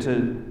benefit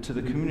to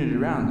the community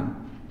around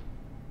them.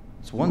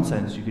 It's one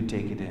sense you could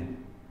take it in.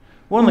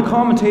 One of the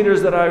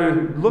commentators that I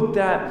looked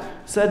at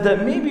said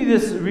that maybe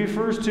this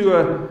refers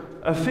to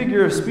a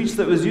figure of speech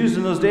that was used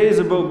in those days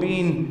about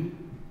being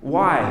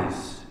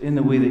wise in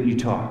the way that you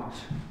talked.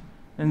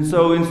 And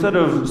so instead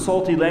of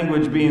salty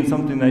language being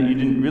something that you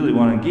didn't really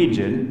want to engage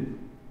in,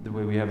 the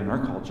way we have in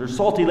our culture,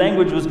 salty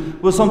language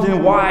was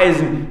something wise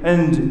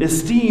and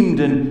esteemed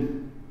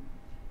and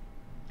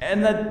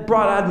And that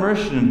brought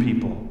admiration in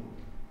people.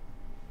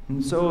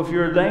 And so if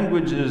your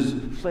language is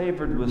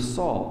flavored with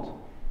salt,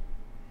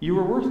 you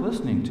were worth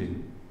listening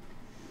to.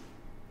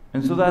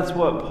 And so that's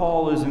what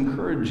Paul is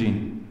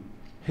encouraging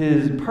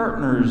his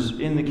partners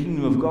in the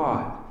kingdom of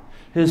God,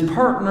 his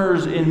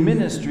partners in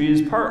ministry,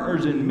 his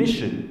partners in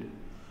mission,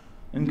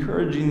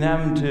 encouraging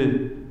them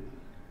to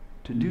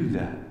do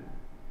that.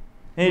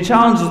 And he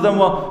challenges them,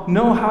 well,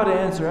 know how to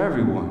answer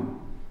everyone.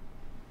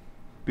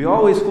 Be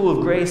always full of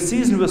grace,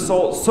 seasoned with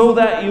salt, so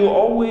that you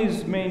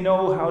always may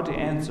know how to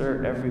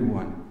answer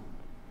everyone.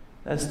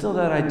 That's still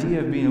that idea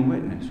of being a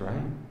witness,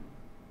 right?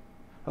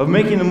 Of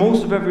making the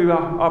most of every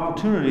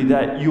opportunity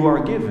that you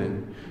are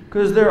given.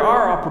 Because there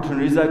are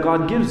opportunities that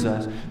God gives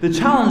us. The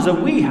challenge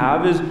that we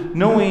have is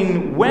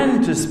knowing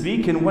when to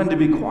speak and when to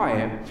be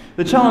quiet.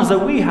 The challenge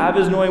that we have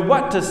is knowing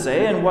what to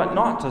say and what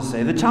not to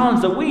say. The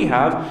challenge that we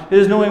have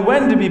is knowing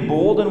when to be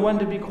bold and when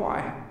to be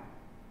quiet.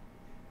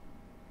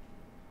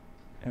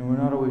 And we're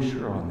not always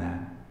sure on that.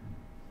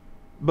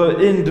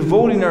 But in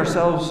devoting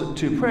ourselves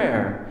to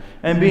prayer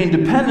and being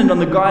dependent on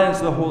the guidance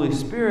of the Holy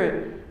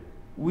Spirit,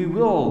 we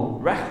will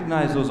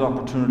recognize those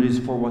opportunities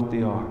for what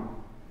they are.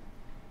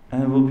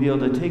 And we'll be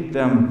able to take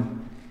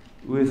them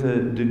with a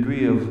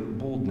degree of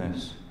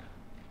boldness.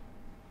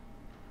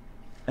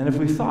 And if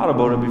we thought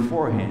about it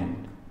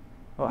beforehand,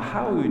 about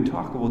how we would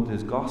talk about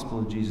this gospel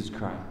of Jesus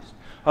Christ,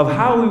 of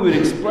how we would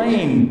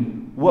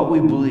explain what we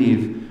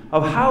believe,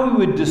 of how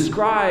we would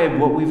describe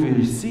what we've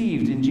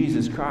received in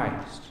Jesus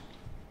Christ,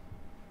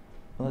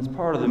 well, that's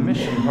part of the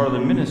mission, part of the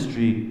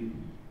ministry,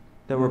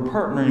 that we're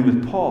partnering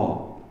with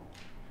Paul,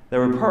 that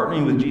we're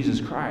partnering with Jesus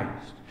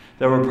Christ,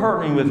 that we're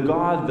partnering with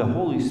God, the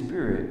Holy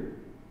Spirit,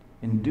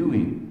 in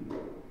doing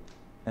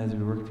as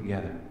we work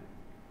together.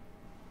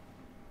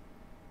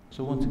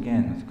 So once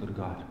again, let's go to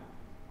God.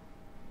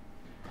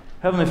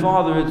 Heavenly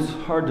Father, it's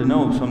hard to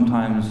know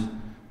sometimes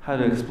how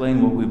to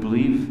explain what we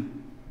believe,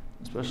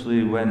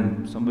 especially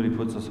when somebody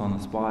puts us on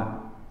the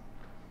spot,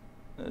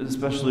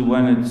 especially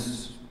when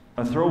it's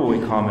a throwaway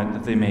comment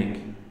that they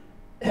make,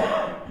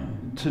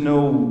 to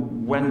know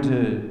when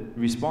to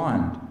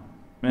respond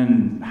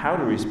and how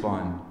to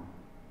respond.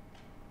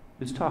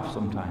 It's tough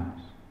sometimes.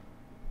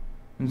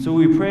 And so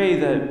we pray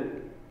that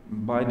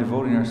by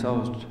devoting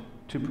ourselves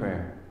to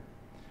prayer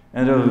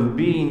and of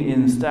being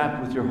in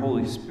step with your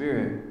Holy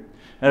Spirit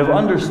and of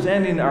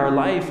understanding our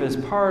life as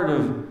part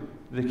of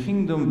the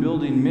kingdom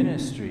building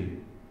ministry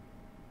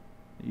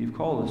that you've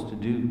called us to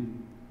do,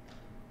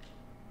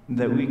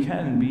 that we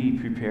can be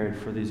prepared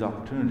for these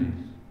opportunities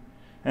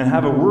and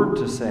have a word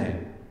to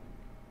say,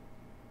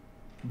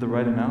 the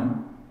right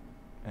amount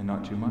and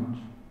not too much,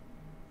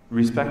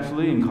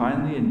 respectfully and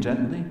kindly and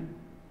gently,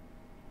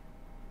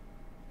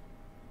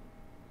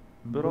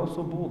 but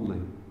also boldly,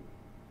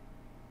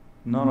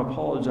 not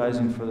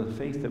apologizing for the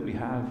faith that we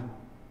have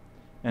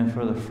and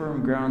for the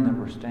firm ground that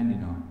we're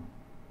standing on.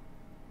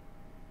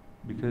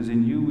 Because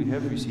in you we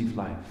have received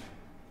life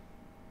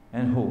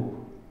and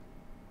hope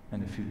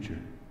and a future.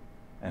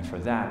 And for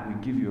that we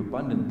give you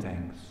abundant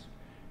thanks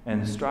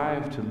and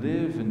strive to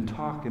live and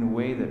talk in a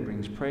way that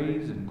brings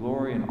praise and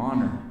glory and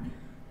honor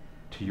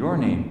to your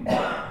name.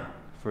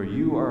 For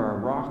you are our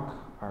rock,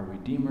 our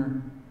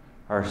Redeemer,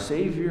 our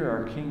Savior,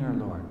 our King, our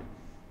Lord.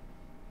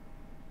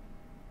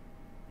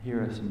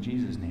 Hear us in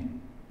Jesus'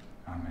 name.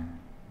 Amen.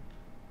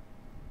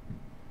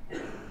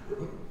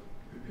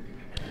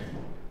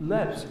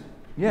 Let's.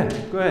 Yeah,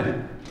 go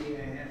ahead. May I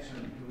add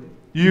something to it?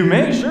 You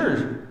may,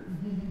 sure.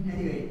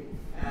 Anyway,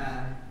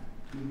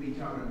 we'll be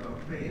talking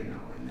about prayer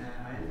now, and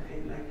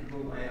I'd like to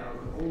go by our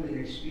own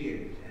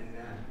experience. And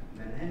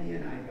when Henny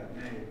and I got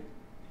married,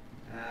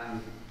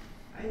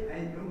 I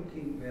don't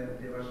think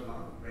that there was a lot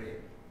of prayer.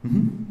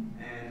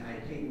 Mm-hmm. And I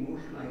think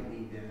most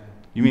likely the...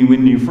 You mean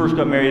when you first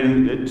got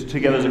married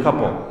together as a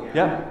couple?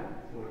 Yeah.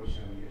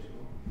 40-some years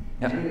ago.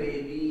 Yep.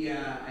 Anyway,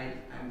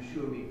 I'm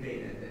sure we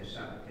prayed at the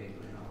supper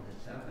table and all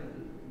that stuff,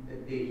 and the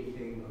daily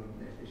thing of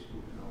the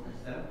school and all that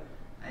stuff.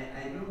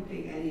 I don't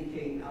think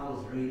anything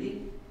else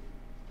really.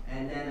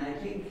 And then I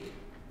think,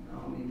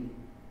 maybe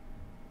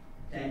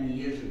 10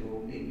 years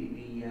ago, maybe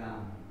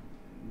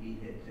we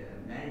did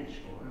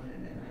marriage course,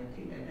 and then I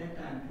think at that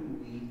time too,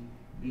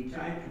 we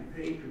tried to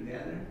pray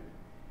together,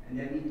 and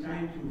then we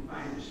tried to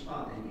find a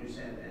spot, and you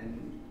said,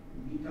 and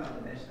we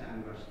thought the best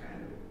time was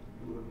kind of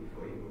do it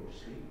before you go to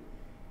sleep.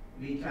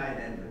 We tried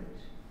that, but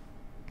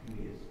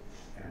it's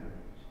kind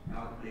of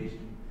our place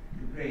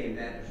to pray in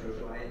that. So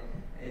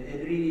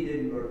it really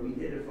didn't work. We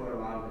did it for a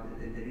while,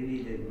 but it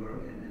really didn't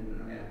work. And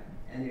then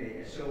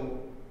anyway, so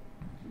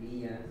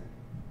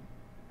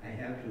I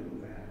have to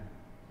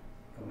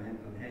comment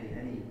on Henny.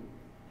 Henny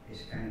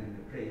is kind of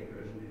the prayer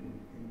person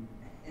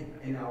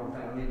in our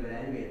family, but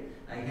anyway,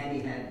 like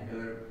Henny had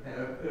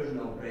her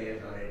personal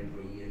prayers already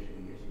for years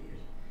and years and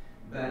years.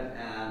 But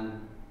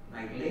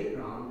like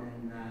later on,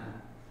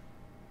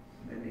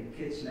 when the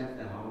kids left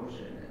the house,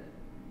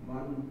 at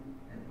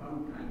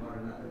one time or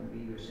another,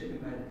 we were sitting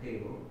by the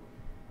table,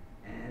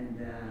 and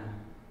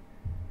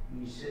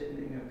we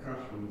sitting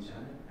across from each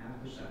other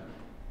after supper,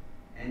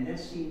 And that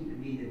seemed to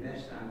be the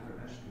best time for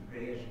us to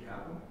pray as a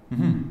couple.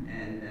 Mm-hmm.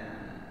 And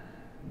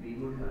we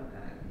would have,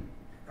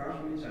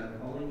 Cartmans are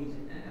holding each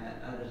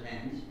other's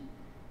hands,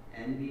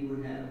 and we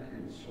would have,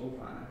 and so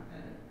far,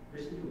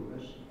 with the two of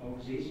us,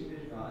 conversation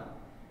with God,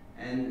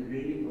 and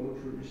really go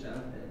through the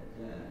stuff that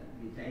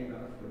we thank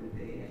God for the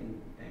day,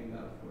 and thank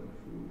God for the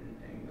food, and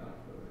thank God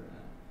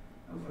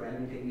for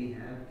everything we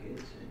have,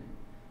 kids and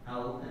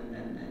health, and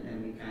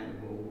then we kind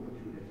of go over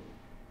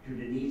to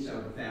the needs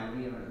of the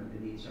family or the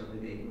needs of the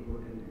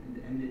neighborhood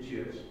and the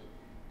church.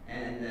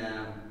 And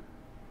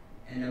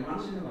then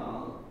once in a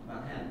while,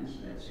 what happens,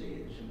 let's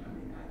say it's a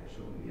Monday night or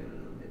so, we are a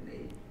little bit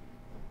late.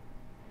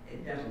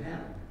 It doesn't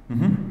happen.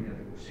 Mm-hmm. We have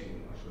to go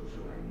sing or so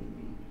I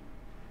mean,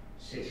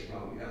 6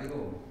 o'clock, we gotta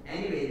go.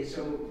 Anyway,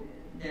 so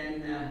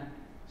then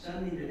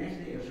suddenly the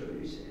next day or so,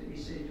 we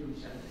say to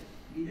each other,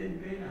 we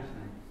didn't pray last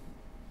night.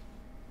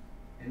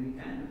 And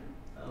we kind of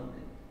felt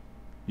it.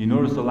 You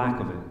noticed the lack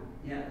of it.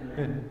 Yeah, the lack.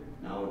 Good.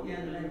 No,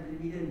 yeah, the lack,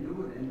 we didn't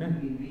do it. And Yeah.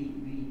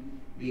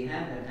 we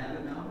have that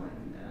habit now,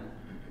 and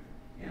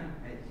yeah,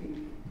 I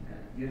think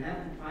you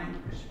have to find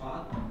a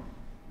spot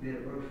where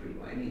it works for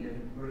you. I mean, if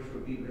it works for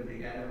people if they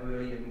get up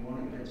early in the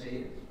morning, let's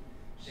say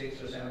it's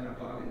 6 or 7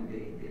 o'clock, and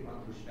they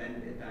want to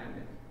spend their time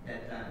at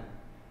that time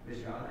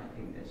with God, I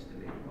think that's the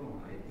way to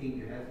go. I think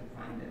you have to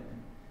find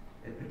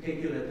that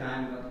particular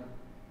time that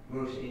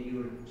works in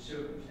your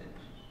circumstances.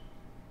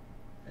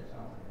 That's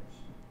all it is.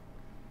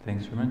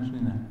 Thanks for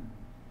mentioning that.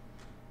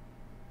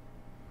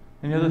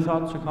 Any other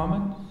thoughts or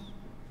comments?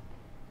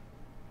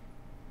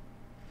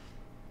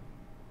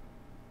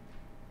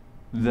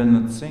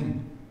 Then let's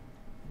sing.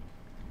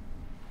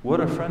 What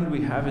a friend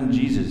we have in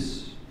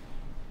Jesus.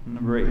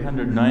 Number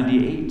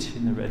 898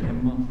 in the red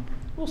hymnal.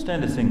 We'll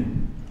stand to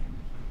sing.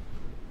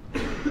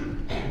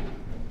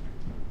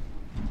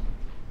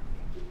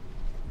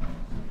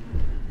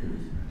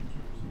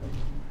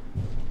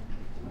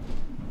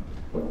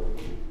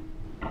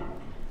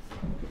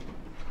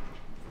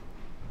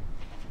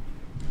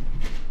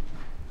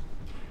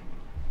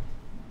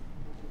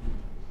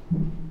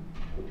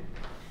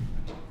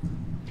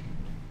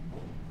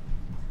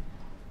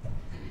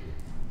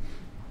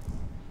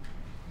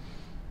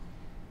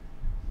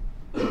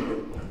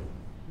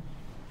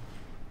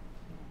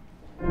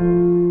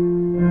 Thank you.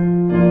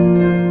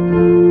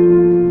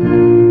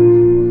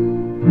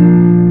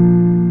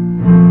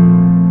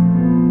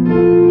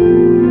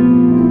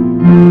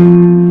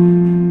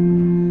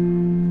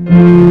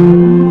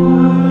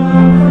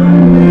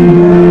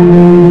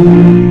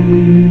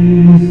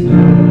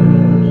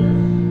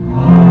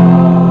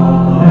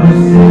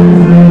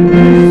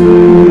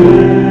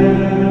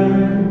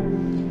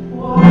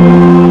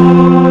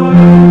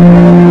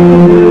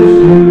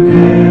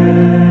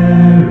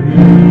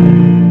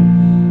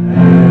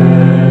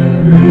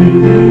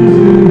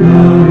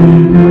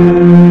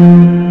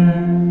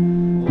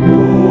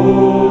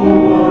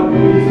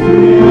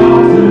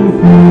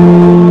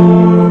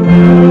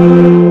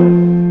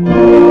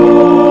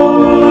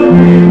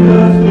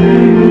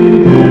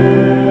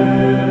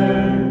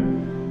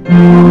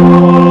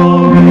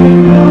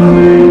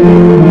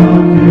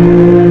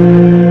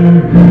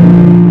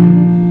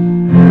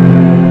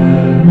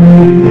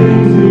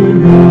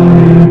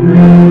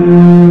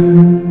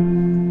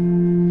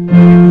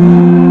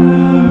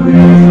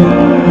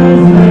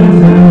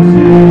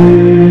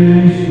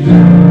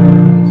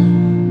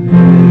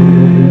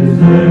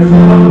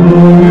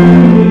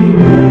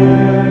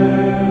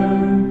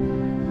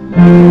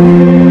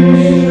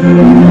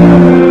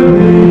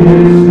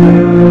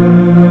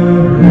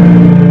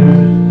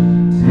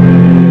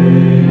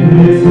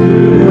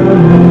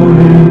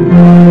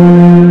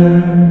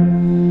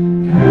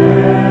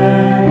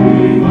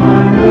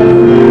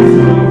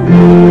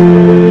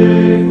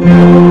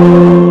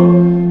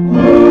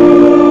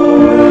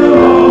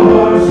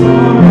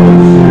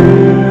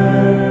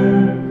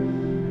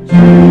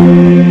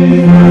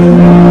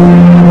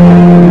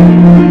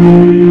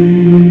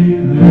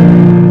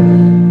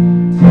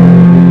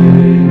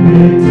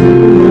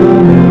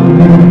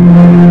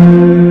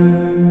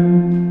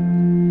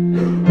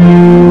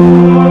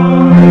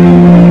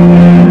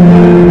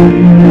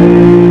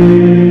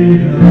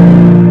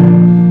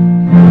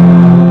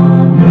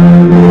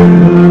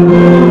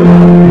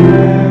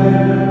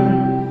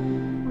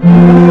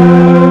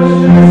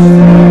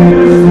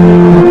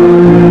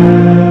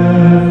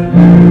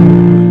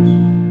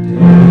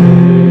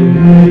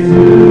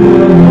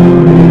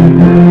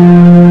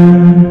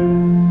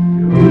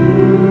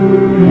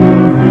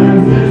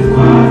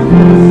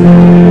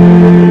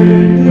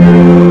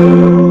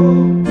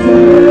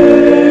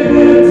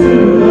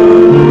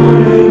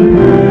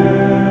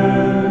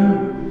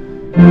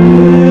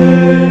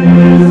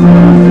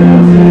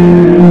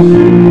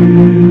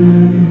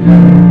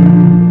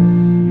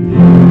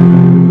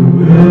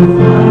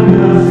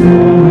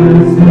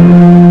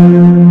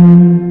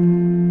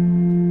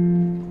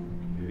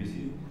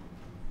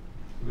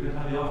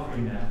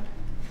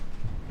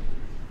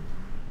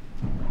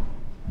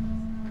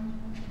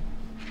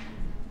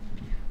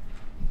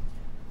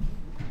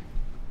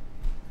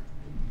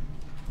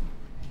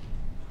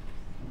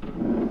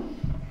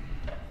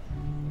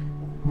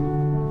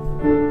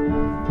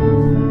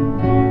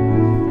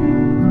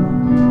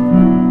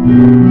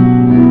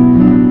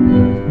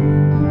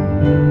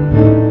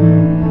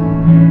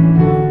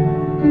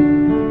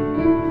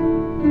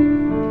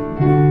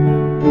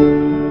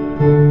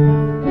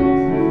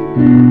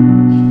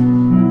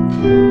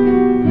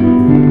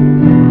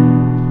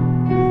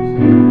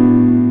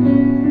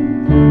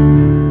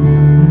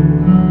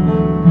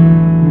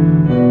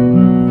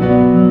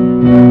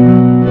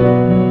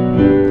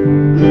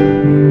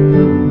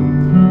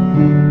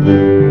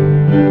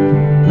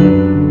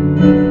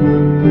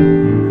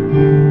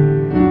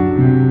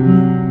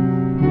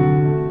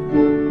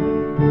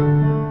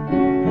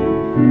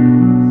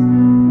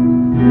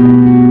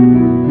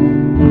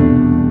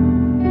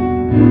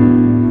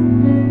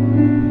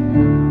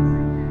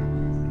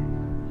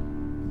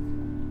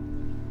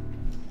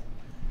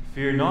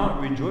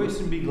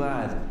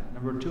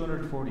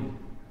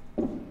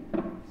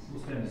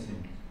 stand to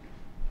sing.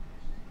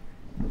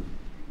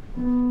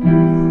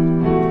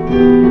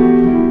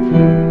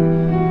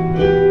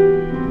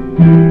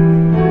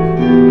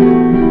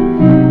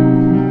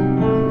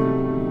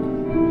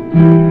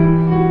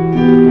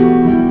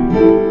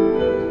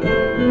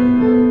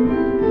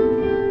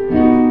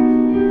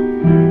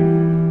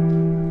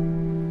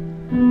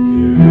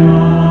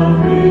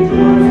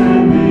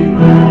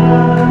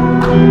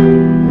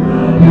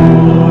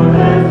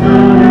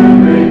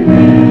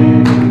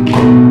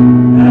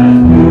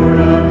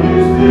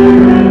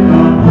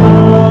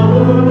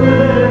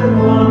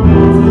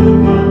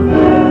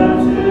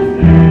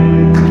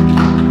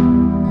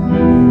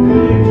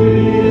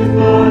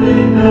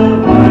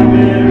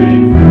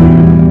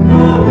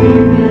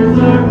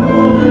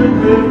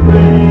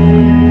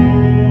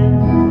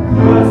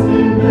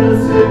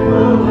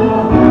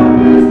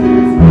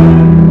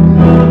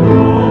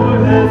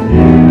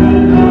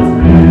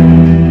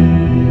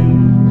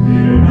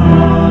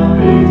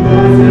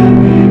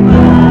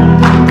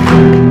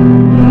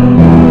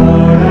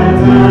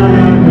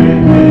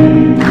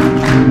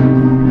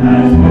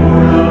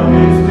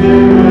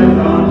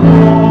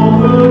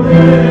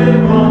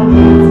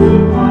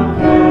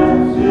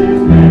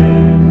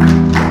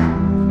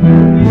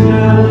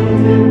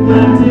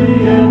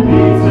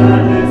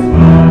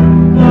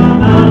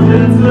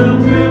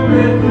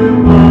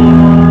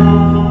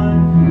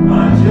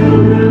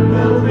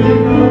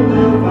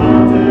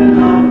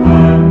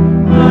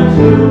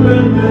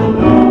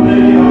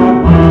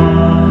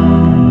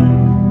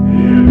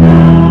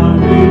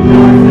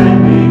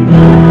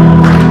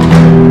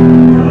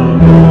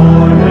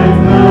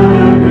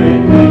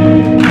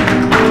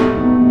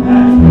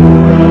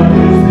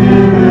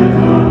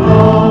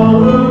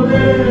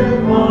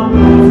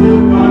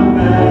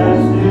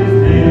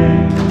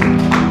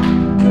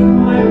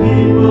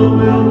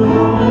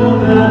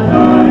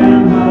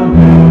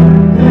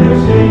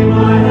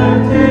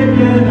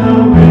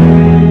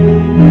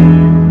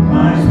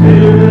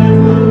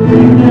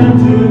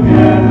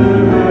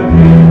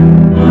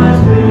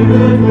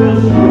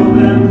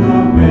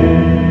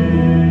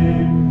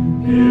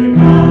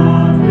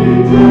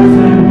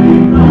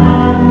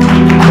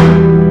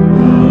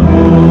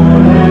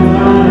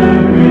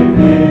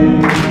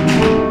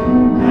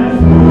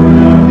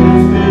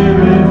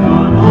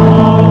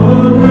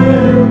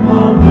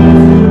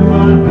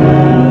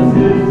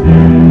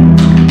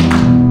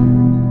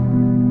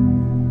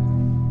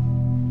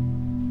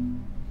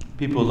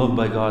 People loved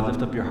by God,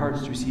 lift up your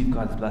hearts to receive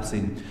God's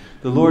blessing.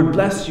 The Lord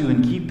bless you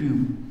and keep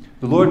you.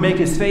 The Lord make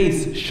his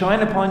face shine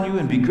upon you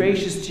and be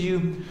gracious to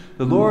you.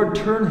 The Lord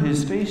turn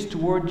his face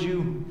toward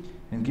you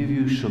and give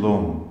you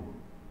shalom.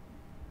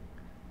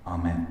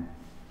 Amen.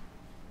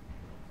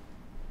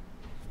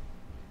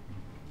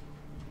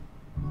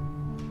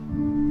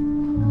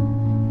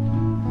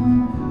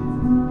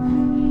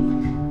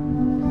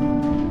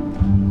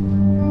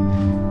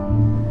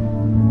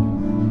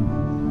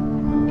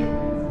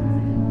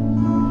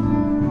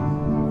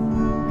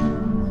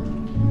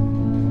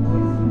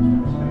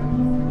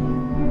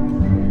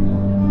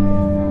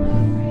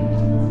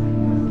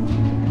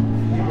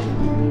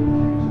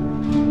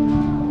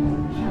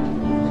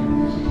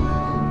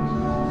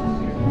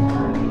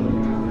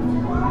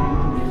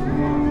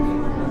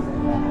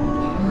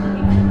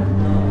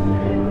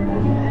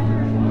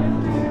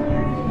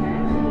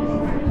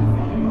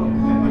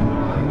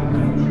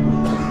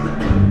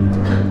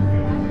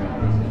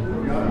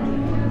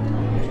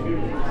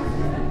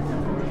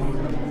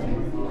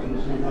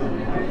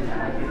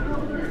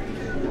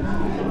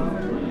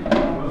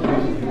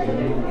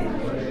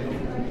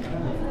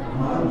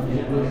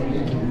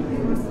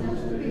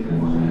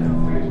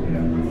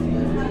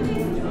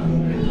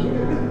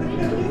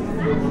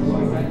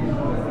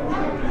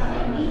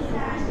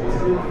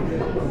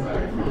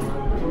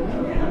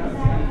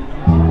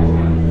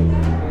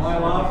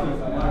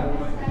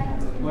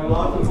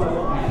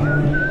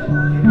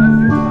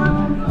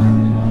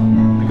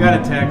 I got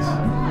a text.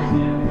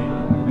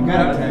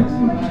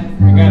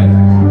 I got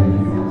it.